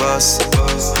lady boss.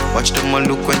 Watch them all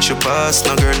look when she pass.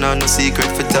 No girl, no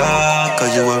secret for talk.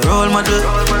 Cause you a role model.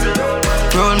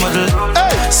 Role model.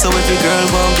 So every girl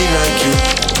won't be like you.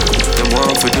 Them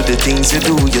want to do the things you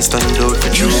do, you stand out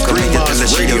for true. Come and tell her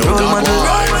she a role model.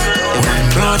 You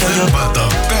want proud of you.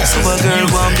 So a girl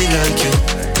won't be like you.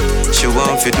 She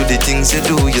want to do the things you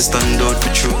do, you stand out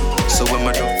for true. So when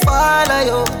I do follow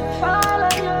you,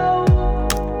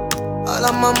 all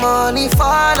of my money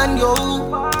fall on you.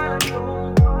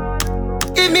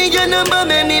 Give me your number,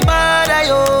 make me bother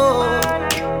you.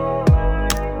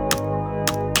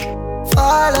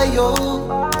 Follow you.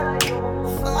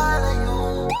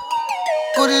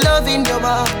 Good love in your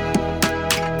bar.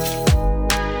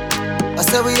 I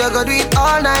said we are gonna do it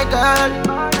all night, girl.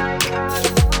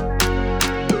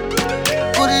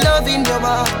 Good love in your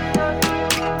bar.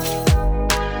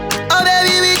 Oh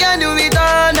baby, we can do it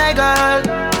all night, girl.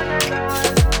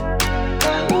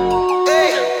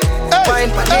 Hey, wine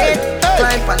pan it,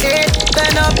 climb pan it,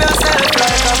 turn up yourself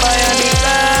like a bionic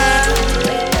girl.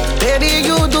 Baby,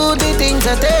 you do the things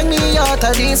that take me out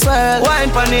of this world.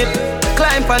 Wine pan it,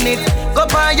 climb pan it, go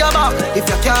on your back if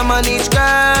you can't manage,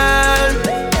 girl.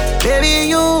 Baby,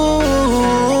 you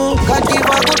got give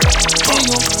a good to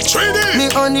you. Me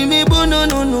honey, me boo, no.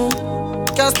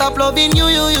 Can't stop loving you.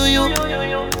 You.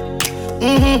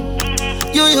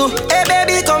 Hey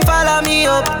baby, come follow me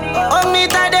up. On me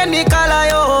tight, then me call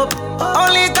you up.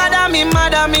 Only God and me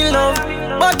mad and me love.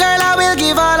 But girl, I will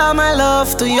give all of my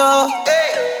love to you.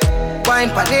 Hey. Wine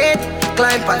pan it,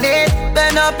 climb pan it,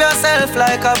 bend up yourself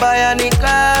like a bionic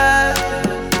girl.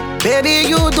 Baby,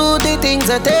 you do the things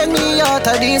that take me out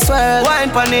of this world.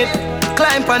 Wine pan it,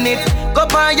 climb pan it, go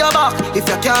on your back if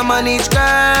you can't manage,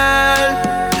 girl.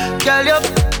 Girl, you.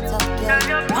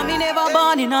 I me never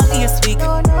born in a lace week.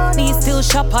 Me still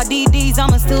shop at DDs,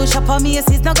 I'm still shop at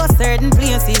Macy's. Now go certain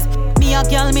places. Me a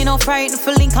girl, me no frightened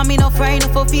for link, and me no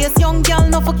frightened for face. Young girl,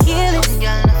 no for kill it.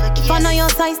 If I know your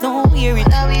size, don't wear it.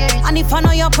 And if I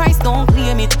know your price, don't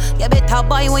claim it. You better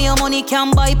buy when your money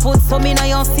can buy. Put some in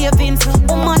your savings.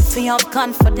 Woman, feel have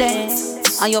confidence.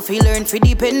 And you feel learn to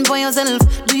depend on yourself.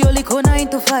 Do your little 9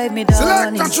 to 5, me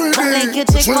darling. But like you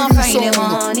check my Friday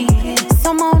morning.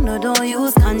 Somehow no don't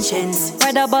use conscience.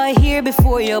 Rather buy here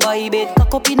before you buy bed.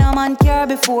 Cock up in a man car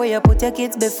before you put your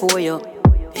kids before you.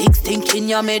 Big stink in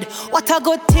your mid. What a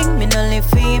good thing, me no live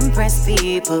to impress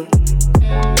people.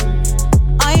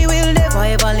 I will never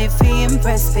ever live to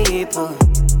impress people.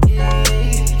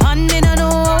 And me no know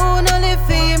how no live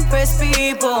to impress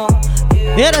people.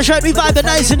 Yeah, that's right, we vibing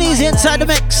nice and easy inside the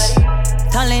mix.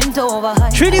 Talent over.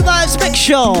 3D Vibes Mix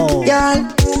Show. Girl,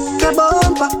 your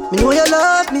bumper, me know you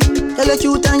love me. You're like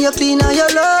cute and you're clean and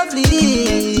you're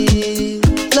lovely.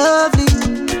 Lovely.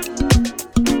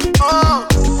 Oh,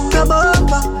 your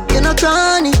bumper, you're not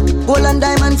cranny. Gold and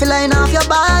diamond flying off your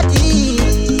body.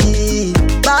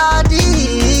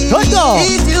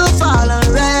 If you fall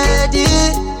already,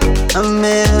 I'm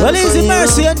here. Well, easy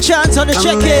mercy and chance on the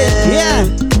check-in. Yeah.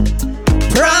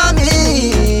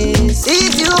 Promise.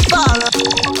 If you fall.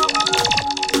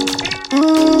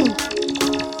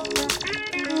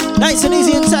 Nice and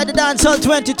easy inside the Dancehall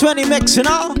 2020 mix, you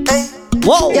know? Hey.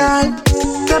 Whoa. Girl,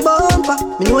 your bumper,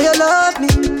 me know you love me.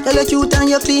 You're like cute and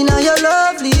you're clean and you're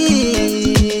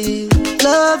lovely.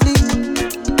 Lovely.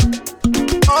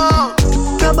 Oh,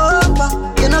 your bumper,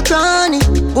 you're not cranny.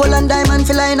 Gold and diamond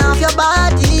flying off your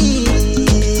body.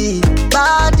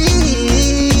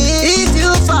 If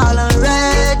you fall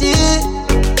already,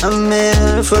 I'm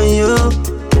here for you.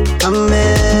 I'm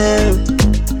here.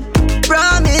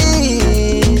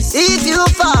 Promise. If you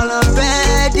fall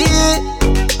already,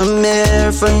 I'm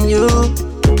here for you.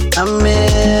 I'm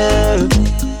here.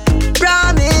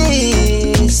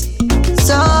 Promise.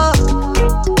 So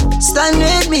stand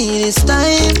with me this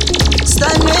time.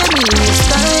 Stand with me this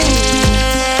time.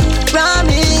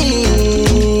 Promise.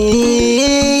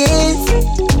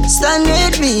 Stand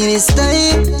with me this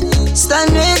time.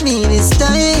 Stand with me this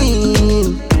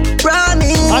time.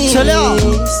 Promise.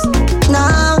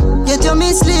 Now get your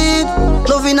mislead.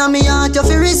 Loving on me heart you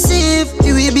fi receive.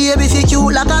 You will be baby fi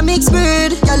cute like a mixed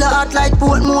breed. Girl your heart like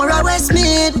Portmore or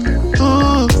Westmead.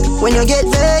 When you get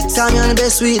vexed, I'm on the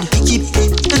best weed. Keep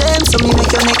them so me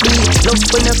make your neck bleed. Love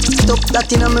when you put up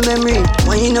that in my memory.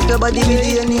 Wind up your body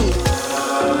with your knee.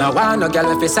 Now I no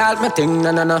girl if you solve my thing,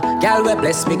 no. Girl we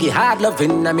bless me, give hard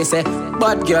loving, and me say,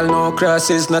 but girl no cross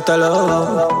is not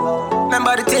allowed.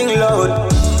 Remember the thing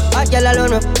loud. Hot girl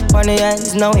alone on the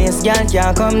ends, no yes, girl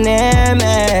can't come near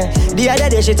me. The other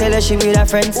day she tell her she with her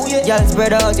friends. Girl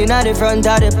spread out in the front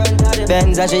of the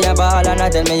Benz and she a ball and I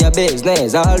tell me your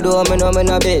business. Although me know me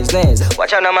no business.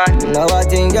 Watch out no man, now I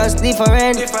think just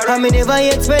different. And me never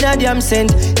yet spend a damn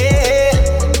cent. Hey,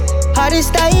 how the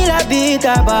style a beat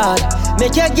a bad.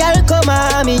 Make your girl come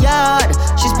on me yard.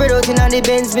 She spread out in the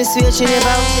Benz, me swear she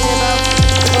never.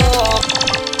 Oh.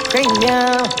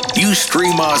 You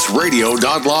stream us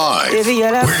radio.live.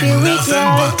 We're nothing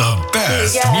but the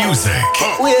best music.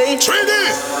 Trade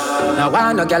it. Now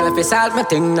I no girl if you solve my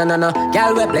thing, no.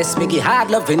 Girl we bless me, give hard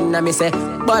loving, and me say,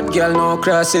 but girl no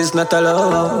cross is not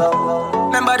allowed.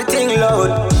 Remember the thing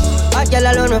loud. Hot girl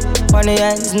alone on the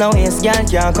ends, no yes, girl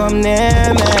can't come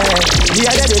near me. The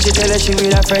other day she tell her she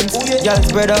with her friends. Girl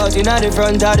spread out in the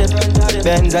front of the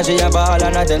Benz and she a ball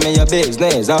and I tell me your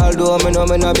business. Although me know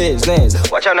me no business.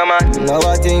 Watch out no man, now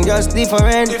I think just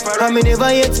different. And me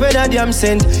never yet spend a damn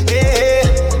cent. Hey,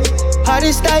 how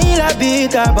the style a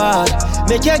beat a bad.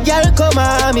 Make your girl come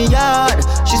on me yard.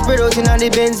 She spread out in the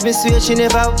Benz, me swear she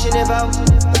never.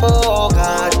 Oh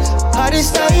God, how the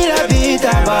style a beat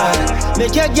a bad.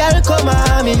 Make your girl come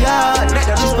on me yard.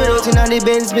 She spread out in the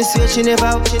Benz, me swear she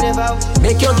never.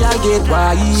 Make your girl get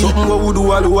wild. Something what we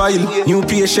do all the while. New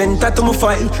patient, tattoo my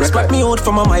file. Spot me out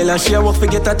from a mile and she a walk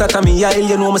forget that tattoo me aisle.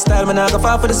 You know my style, man I go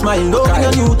far for the smile. No thing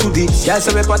are new to this. Y'all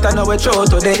say we pattern now we throw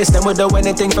today. It's them we do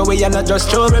anything for we and not just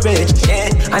throw revenge.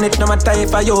 Yeah, and it no matter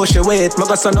if I yo she wait.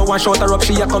 My son no one shot her up,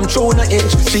 she a come through no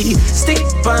edge. She stick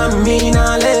by me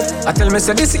now left. I tell me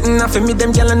say this sitting for me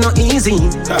them gyal no easy.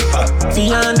 Fi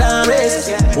under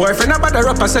rest. Boyfriend about the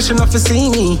rapper session off to see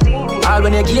me. All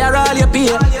when you give her all you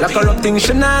pay. Like a rock thing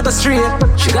she not go straight.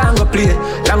 She can't go play.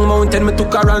 Long mountain me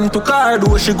took her and took her.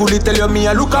 Do she good tell you me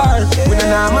a look her. We no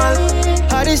normal.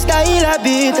 How the style a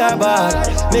beat a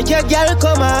bad. Make your girl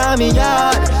come on me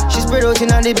yard. She spread out in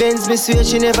the Benz, me swear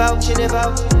she never.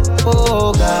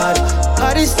 Oh God,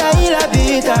 how the style a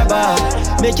beat a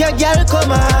bad. Make your girl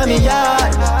come on me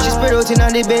yard. She spread out in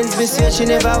the Benz, me swear she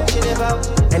never.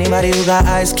 Anybody who got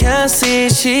eyes can't see.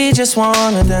 She just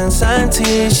wanna dance and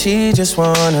tease. She just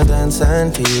wanna dance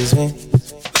and tease me.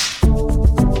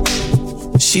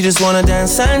 She just wanna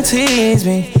dance and tease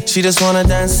me. She just wanna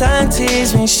dance and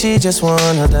tease me. She just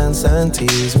wanna dance and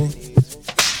tease me.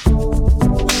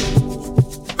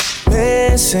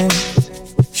 Missing,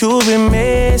 you've been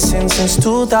missing since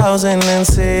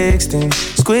 2016.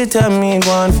 Squid tell me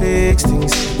go and fix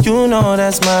things. You know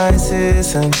that's my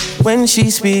assistant. When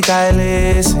she speak, I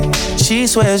listen. She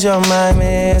swears you're my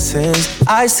missus.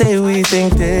 I say we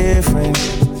think different.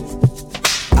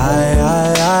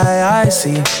 I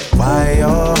see why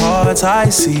your heart's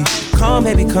icy. Come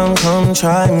baby, come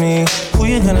try me. Who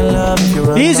you gonna love if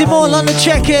you're Easy ball on the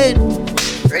check-in.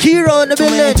 Kiro in the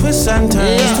building. Twists and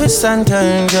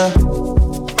turns, yeah.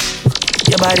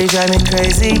 Your body drive me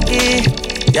crazy.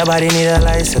 Your body need a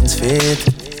license fit.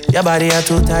 Your body are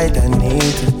too tight and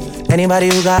neat. Anybody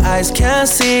who got eyes can't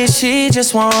see. She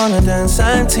just wanna dance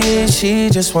and tease. She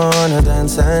just wanna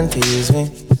dance and tease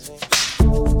me.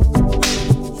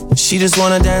 She just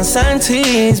wanna dance and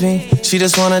tease me. She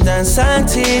just wanna dance and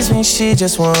tease me. She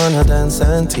just wanna dance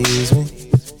and tease me.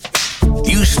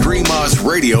 You stream us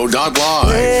radio.live.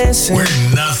 We're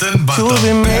nothing but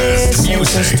the best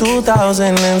music. Since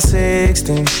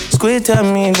 2016, Squid tell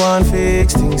me go and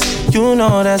fix things. You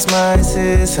know that's my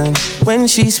assistant. When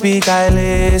she speak, I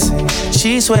listen.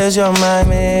 She swears you're my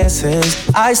missus.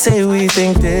 I say we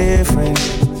think different.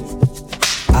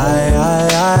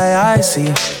 I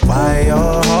see why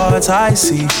your heart's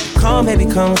icy. Come baby,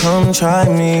 come try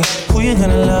me. Who you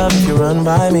gonna love if you run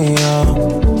by me,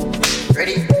 oh?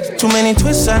 Ready? Too many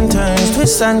twists and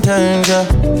turns, yeah.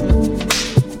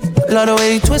 Love the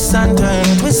way you twist and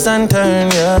turn,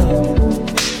 yeah.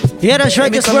 Yeah, that's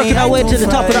right, just working our way to the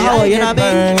top of the hour, you know what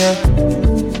I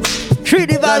mean? Treat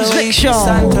the vibes, Vic Show.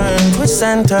 Twist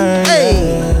and turn,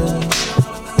 hey.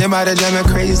 Your body drive me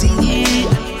crazy.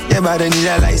 Your body need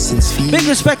a license fee. Big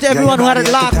respect to everyone who had it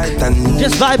locked.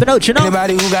 Just vibing out, you know?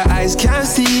 Anybody who got eyes can't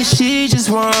see. She just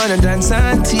wanna dance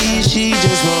and tease. She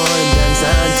just wanna dance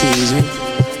and tease me.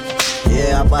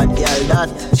 Yeah, bad girl that.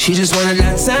 She just wanna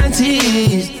dance and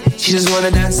tease. She just wanna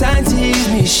dance and tease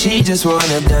me. She just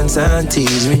wanna dance and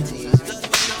tease me.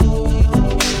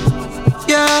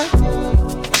 Yeah,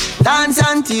 dance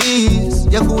and tease.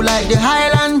 You cool like the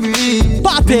Highland breeze.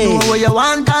 Poppy. You know what you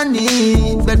want and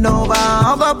need. Bend over,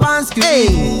 hug up and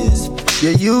squeeze.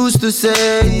 You used to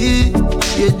say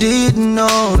you didn't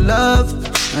know love.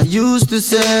 I used to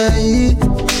say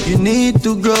you need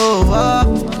to grow up.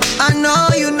 I know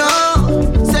you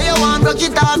know. Say you want to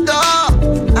get off though.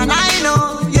 And I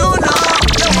know, you know.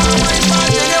 You want wine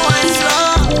fast and you wine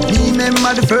slow.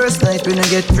 Remember the first night when you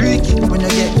get freaky, when you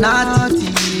get naughty.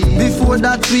 Before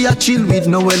that we a chill with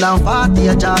Noel and party,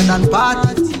 a Jordan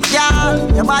party.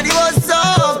 Yeah, your body was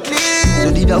so clean.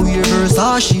 You did a weird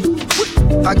Versace.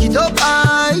 Pack it up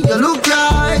high, you look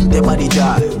right. Your body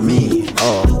drive me,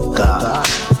 oh God.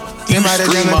 You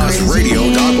stream us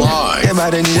radio.live.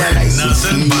 We're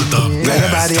nothing but the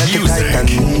best music.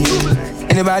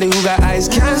 Anybody who got eyes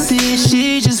can't see.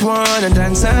 She just wanna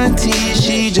dance and tease.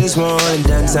 She just wanna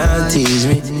dance and tease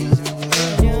me.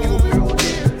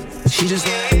 She just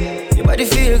your body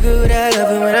feel good, I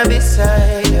love it when I'm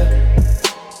beside you.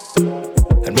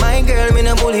 And my girl, me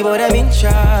no bully, but I'm in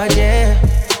charge, yeah.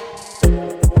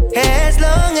 As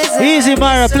long as easy,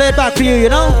 Myra, play it back for you, you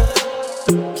know?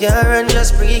 Karen,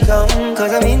 just bring it come,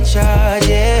 cause I'm in charge,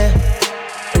 yeah.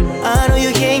 I know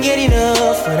you can't get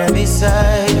enough when I'm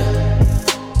beside you.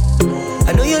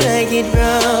 I know you like it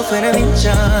rough when I'm in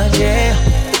charge, yeah.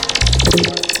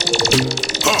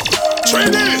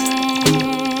 Train it!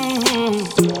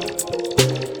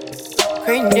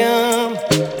 Cranium.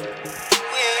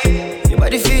 Your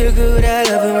body feel good, I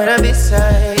love it when I'm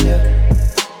beside you.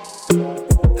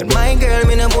 And my girl,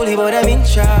 me no bully, but I'm in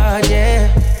charge, yeah.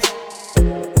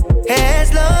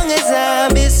 As long as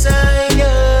I'm beside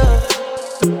you,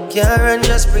 Karen,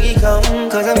 just bring it come,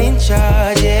 cause I'm in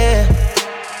charge, yeah.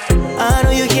 I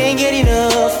know you can't get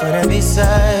enough when I'm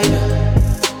beside you.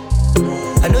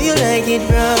 I know you like it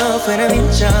rough when I'm in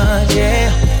charge,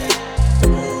 yeah.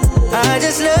 I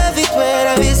just love it when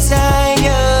I'm beside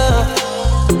you.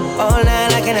 All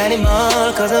night like an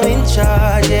animal, cause I'm in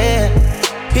charge, yeah.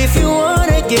 If you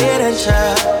wanna get a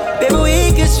shot, baby,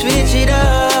 we can switch it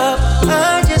up.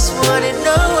 I just wanna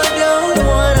know, I don't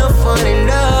wanna fall in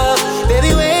love.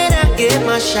 Baby, when I get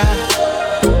my shot,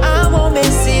 I won't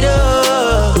mess it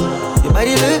up. Your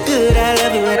body look good, I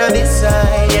love you when I'm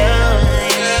beside you.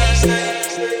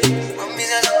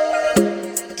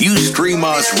 You stream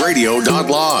us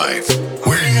radio.live.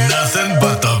 We're nothing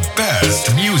but the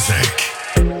best music.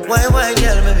 Why,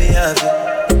 girl, baby, happy?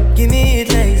 Give me it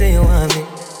like say you want me.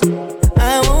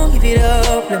 I won't give it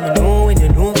up, let me know when you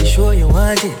know for sure you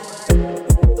want it.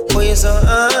 For you so,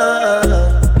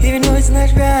 even though it's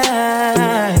not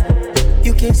right,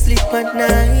 you can't sleep at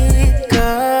night,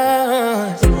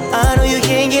 cause I know you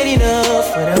can't get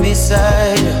enough when I'm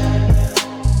beside you.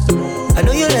 I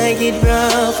know you like it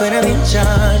rough when I'm in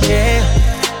charge, yeah.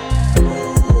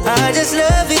 I just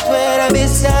love it when I'm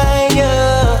beside you.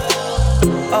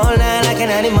 All night like an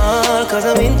animal, cause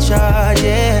I'm in charge,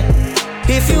 yeah.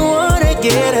 If you wanna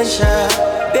get a shot,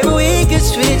 baby, we can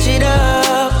switch it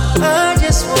up. I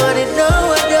just wanna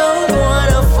know, I don't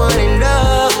wanna fall in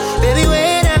love. Baby,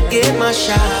 when I get my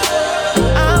shot,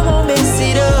 I won't mess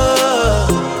it up.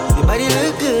 Your body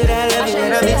look good.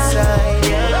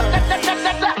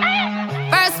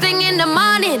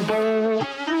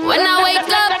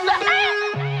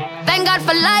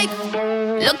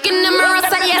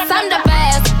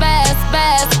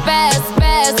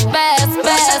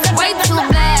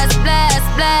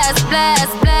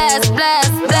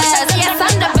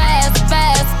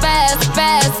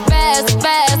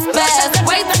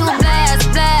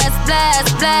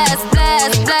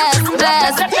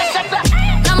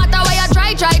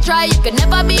 try. You can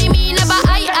never be me, never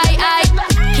I.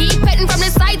 Keep petting from the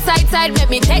side. Let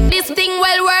me take this thing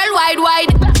well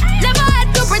worldwide. Never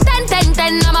had to pretend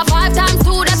 10. I'm a 5 times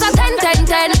 2, that's a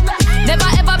 10. Never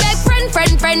ever beg friend.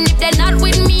 If they're not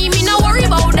with me no worry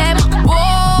about them.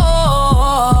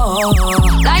 Whoa,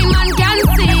 blind man can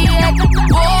see it.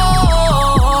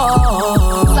 Whoa,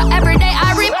 so every day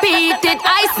I repeat it.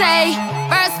 I say,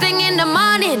 first thing in the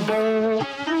morning,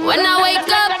 when I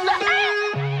wake up,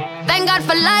 thank God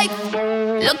for life.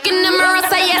 Look in the mirror,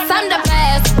 say yes, I'm the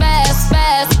best.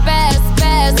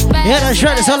 Yeah, that's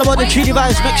right. It's all about the Treaty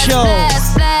Vibes Mix Show.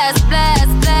 Yes,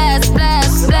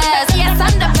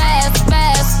 I'm the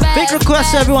best. Big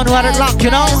request to everyone who had it locked, you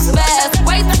know.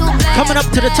 Coming up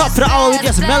to the top of the hour, we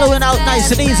just mellowing out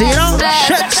nice and easy, you know.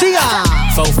 Shetsia.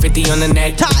 450 on the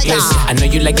necklace. I know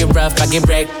you like it rough, I get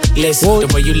reckless. The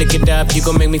way you lick it up, you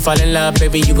gon' make me fall in love,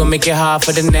 baby. You gon' make it hard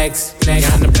for the next.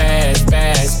 I'm the best.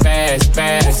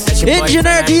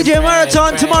 Engineer DJ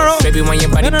Marathon tomorrow. Baby, when your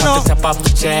body pop the top off the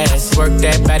chest, work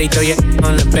that body, throw your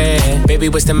on the bed. Baby,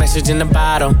 what's the message in the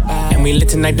bottle? And we lit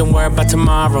tonight, don't worry about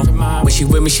tomorrow. When she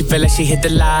with me, she feel like she hit the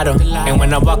lotto. And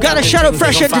when I walk out, gotta shout out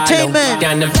Fresh Entertainment.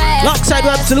 Alongside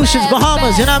Web Solutions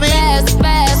Bahamas, you know what I mean?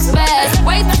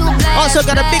 Also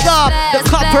gotta big up the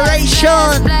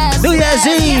corporation. New Year's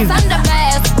Eve.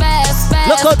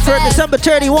 Look out for December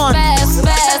 31.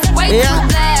 Yeah.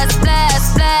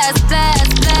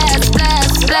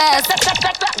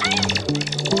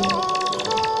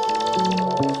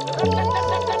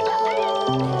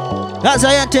 As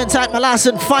I enter inside my last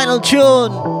and final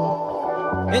tune,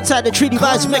 inside the Treaty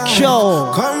Vibes Mix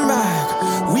Show. Come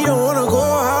back, we don't wanna go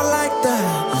out like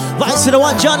that. Vice to the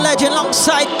one, John Legend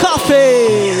alongside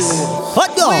Coffee.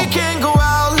 What go? We can't go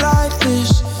out like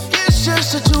this. It's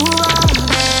just a 2 hours.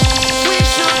 We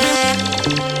should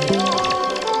be.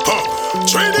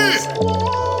 Treaty.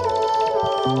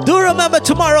 Do remember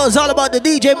tomorrow is all about the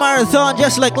DJ Marathon,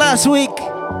 just like last week.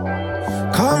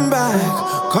 Come back.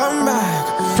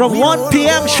 From 1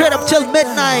 p.m. straight up till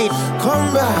midnight.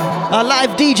 Come back. A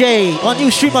live DJ on New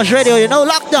Streamers Radio, you know,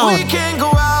 lockdown. We can't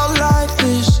go out like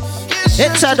this.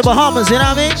 Inside the Bahamas, you know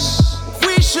what I mean?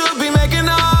 We should be making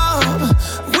up.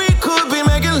 We could be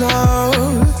making love.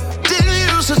 Didn't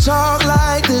you used to talk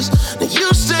like this? Now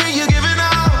you say you're giving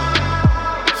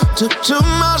up. Took too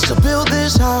much to build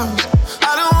this house.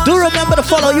 Do remember to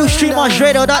follow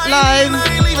UStreamersRadio.live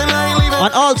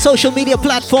on all social media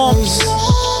platforms.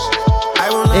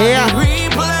 Yeah.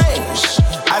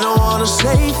 I don't wanna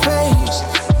say face.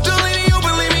 Don't leave me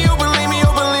open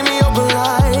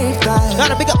like that.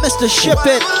 Gotta pick up Mr. Ship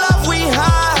It.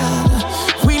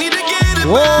 We need to get it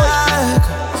back.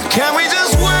 Can we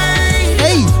just wait?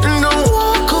 Hey. Don't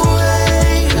walk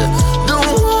away.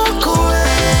 Don't walk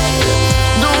away.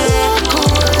 Don't walk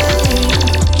away.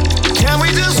 Can we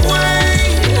just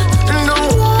wait?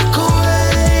 Don't walk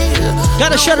away.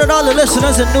 Gotta shout out all the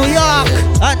listeners in New York,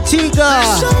 Antigua,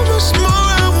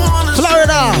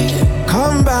 Florida.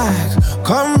 Come back.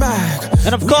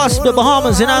 And of course the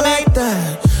Bahamas, you know what I mean?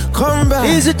 Come back.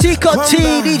 Easy Tico T,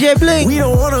 DJ Blink. We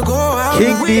don't wanna go out.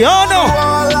 King Diano.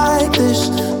 Like this.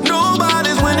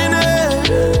 Nobody's winning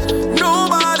it.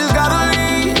 Nobody's gotta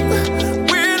leave.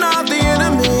 We're not the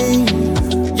enemy.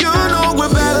 You know we're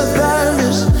better than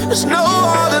this. It's no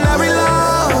ordinary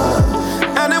love.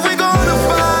 And if we're gonna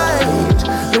fight,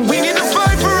 then we need to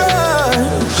fight for us.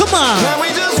 Come on. Can we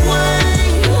just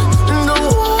wait? Don't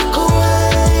walk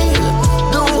away.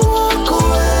 Don't walk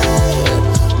away.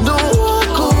 Don't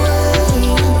walk away.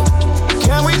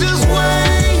 Can we just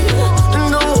wait?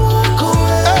 Don't walk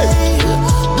away.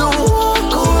 Don't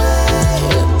walk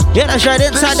away. Yeah, that's right,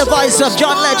 inside the voice of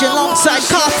John Legend alongside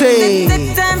Coffee.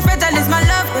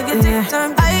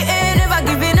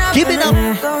 Giving up.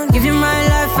 Give you my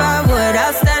life, I would.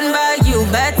 I'll stand by you.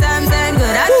 Bad times and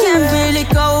good. I can't really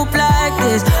cope like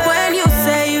this. When you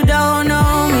say you don't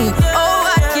know me, oh,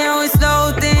 I can't we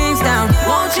slow things down.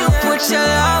 Won't you put your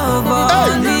love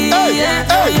on me? When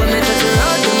me touch the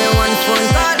road, give me one phone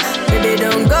call. Baby,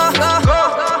 don't go.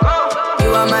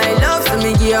 You are my love, so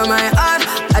me give you my heart.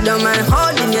 I don't mind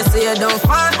holding you, so you don't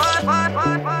fall.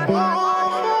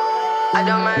 I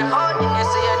don't mind holding you,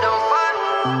 so you don't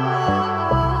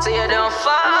fall. So you don't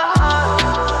fall.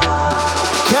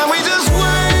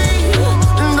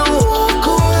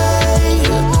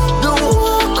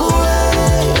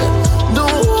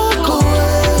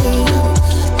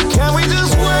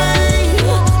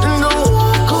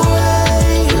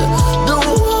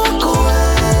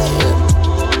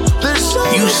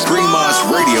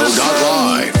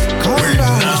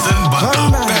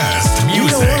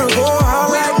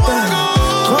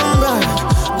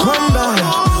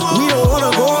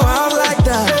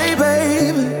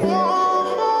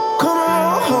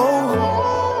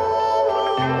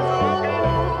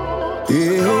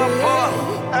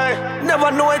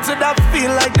 never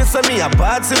feel like this and me a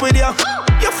party with you.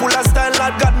 You full of style,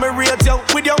 Lord God, me rate you.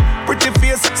 With your pretty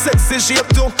face, sexy shape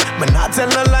too. Me not tell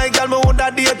no lie, girl, me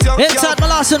woulda date you. Inside my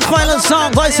last and final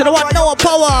song, voice of the one, Noah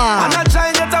Power.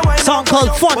 Song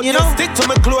called Fun, you know. Stick to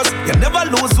me close. You never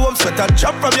lose hope. Sweat a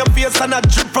drop from your face and a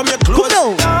drip from your clothes.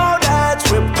 Now that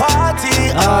we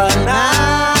party all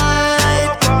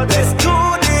night, let's do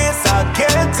this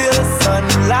again till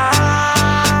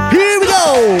sunlight. Here we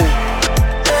go.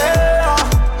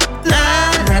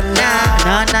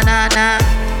 Na na na na.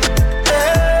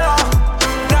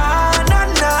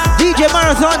 DJ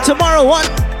Marathon tomorrow 1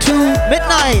 to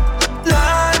midnight.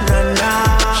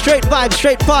 Straight vibe,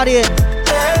 straight partying.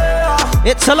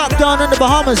 It's a lockdown in the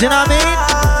Bahamas, you know what I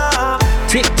mean?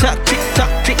 Tick tock, tick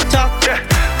tock, tick tock.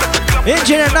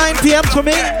 Engine at 9 p.m. for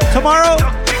me tomorrow.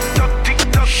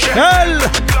 Shell.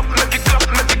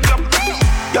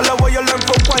 Y'all where you learn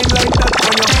from wine like that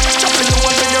when you chop in the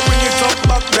one and you bring it up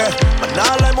back there. But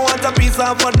now I want a piece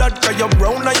of that. Cause you're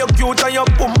brown and you're cute and you're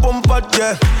boom boom fat,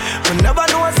 yeah. We never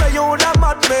know I say you would have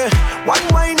mad me. One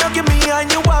wine you give me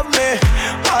and you have me.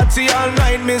 Party all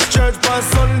night, miss church for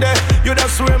Sunday. You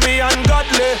just swear me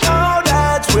ungodly. Now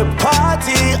that we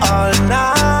party all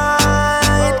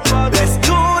night, let's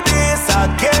do this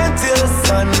again till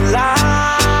sunlight.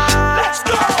 Let's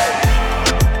go.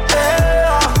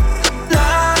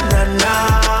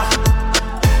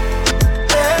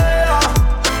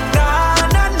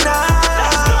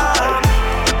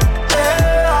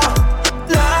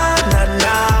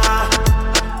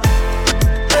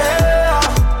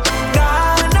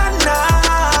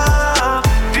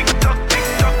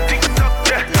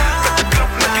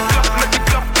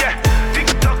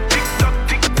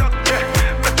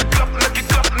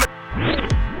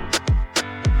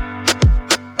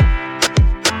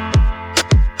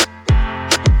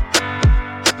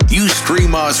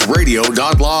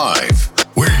 Radio.live.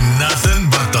 We're nothing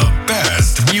but the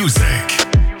best music.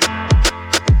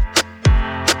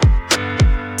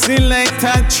 Select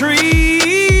a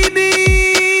 3D.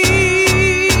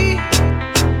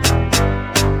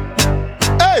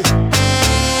 Hey.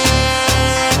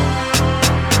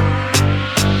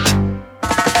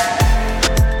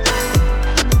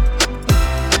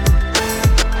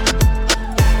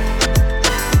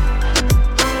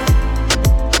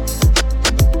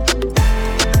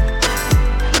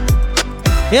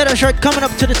 Yeah, that's right, coming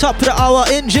up to the top of the hour.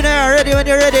 Engineer, ready when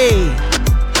you're ready.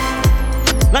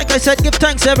 Like I said, give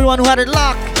thanks to everyone who had it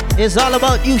locked. It's all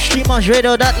about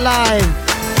YouStreamersRadio.live.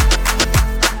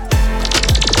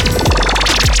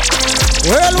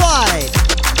 Worldwide.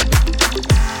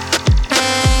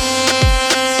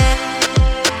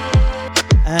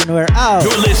 And we're out.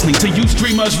 You're listening to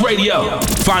YouStreamers Radio.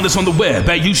 Find us on the web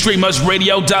at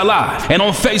YouStreamersRadio.live and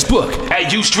on Facebook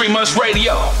at YouStreamers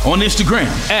Radio. On Instagram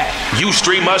at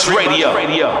YouStreamers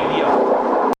Radio.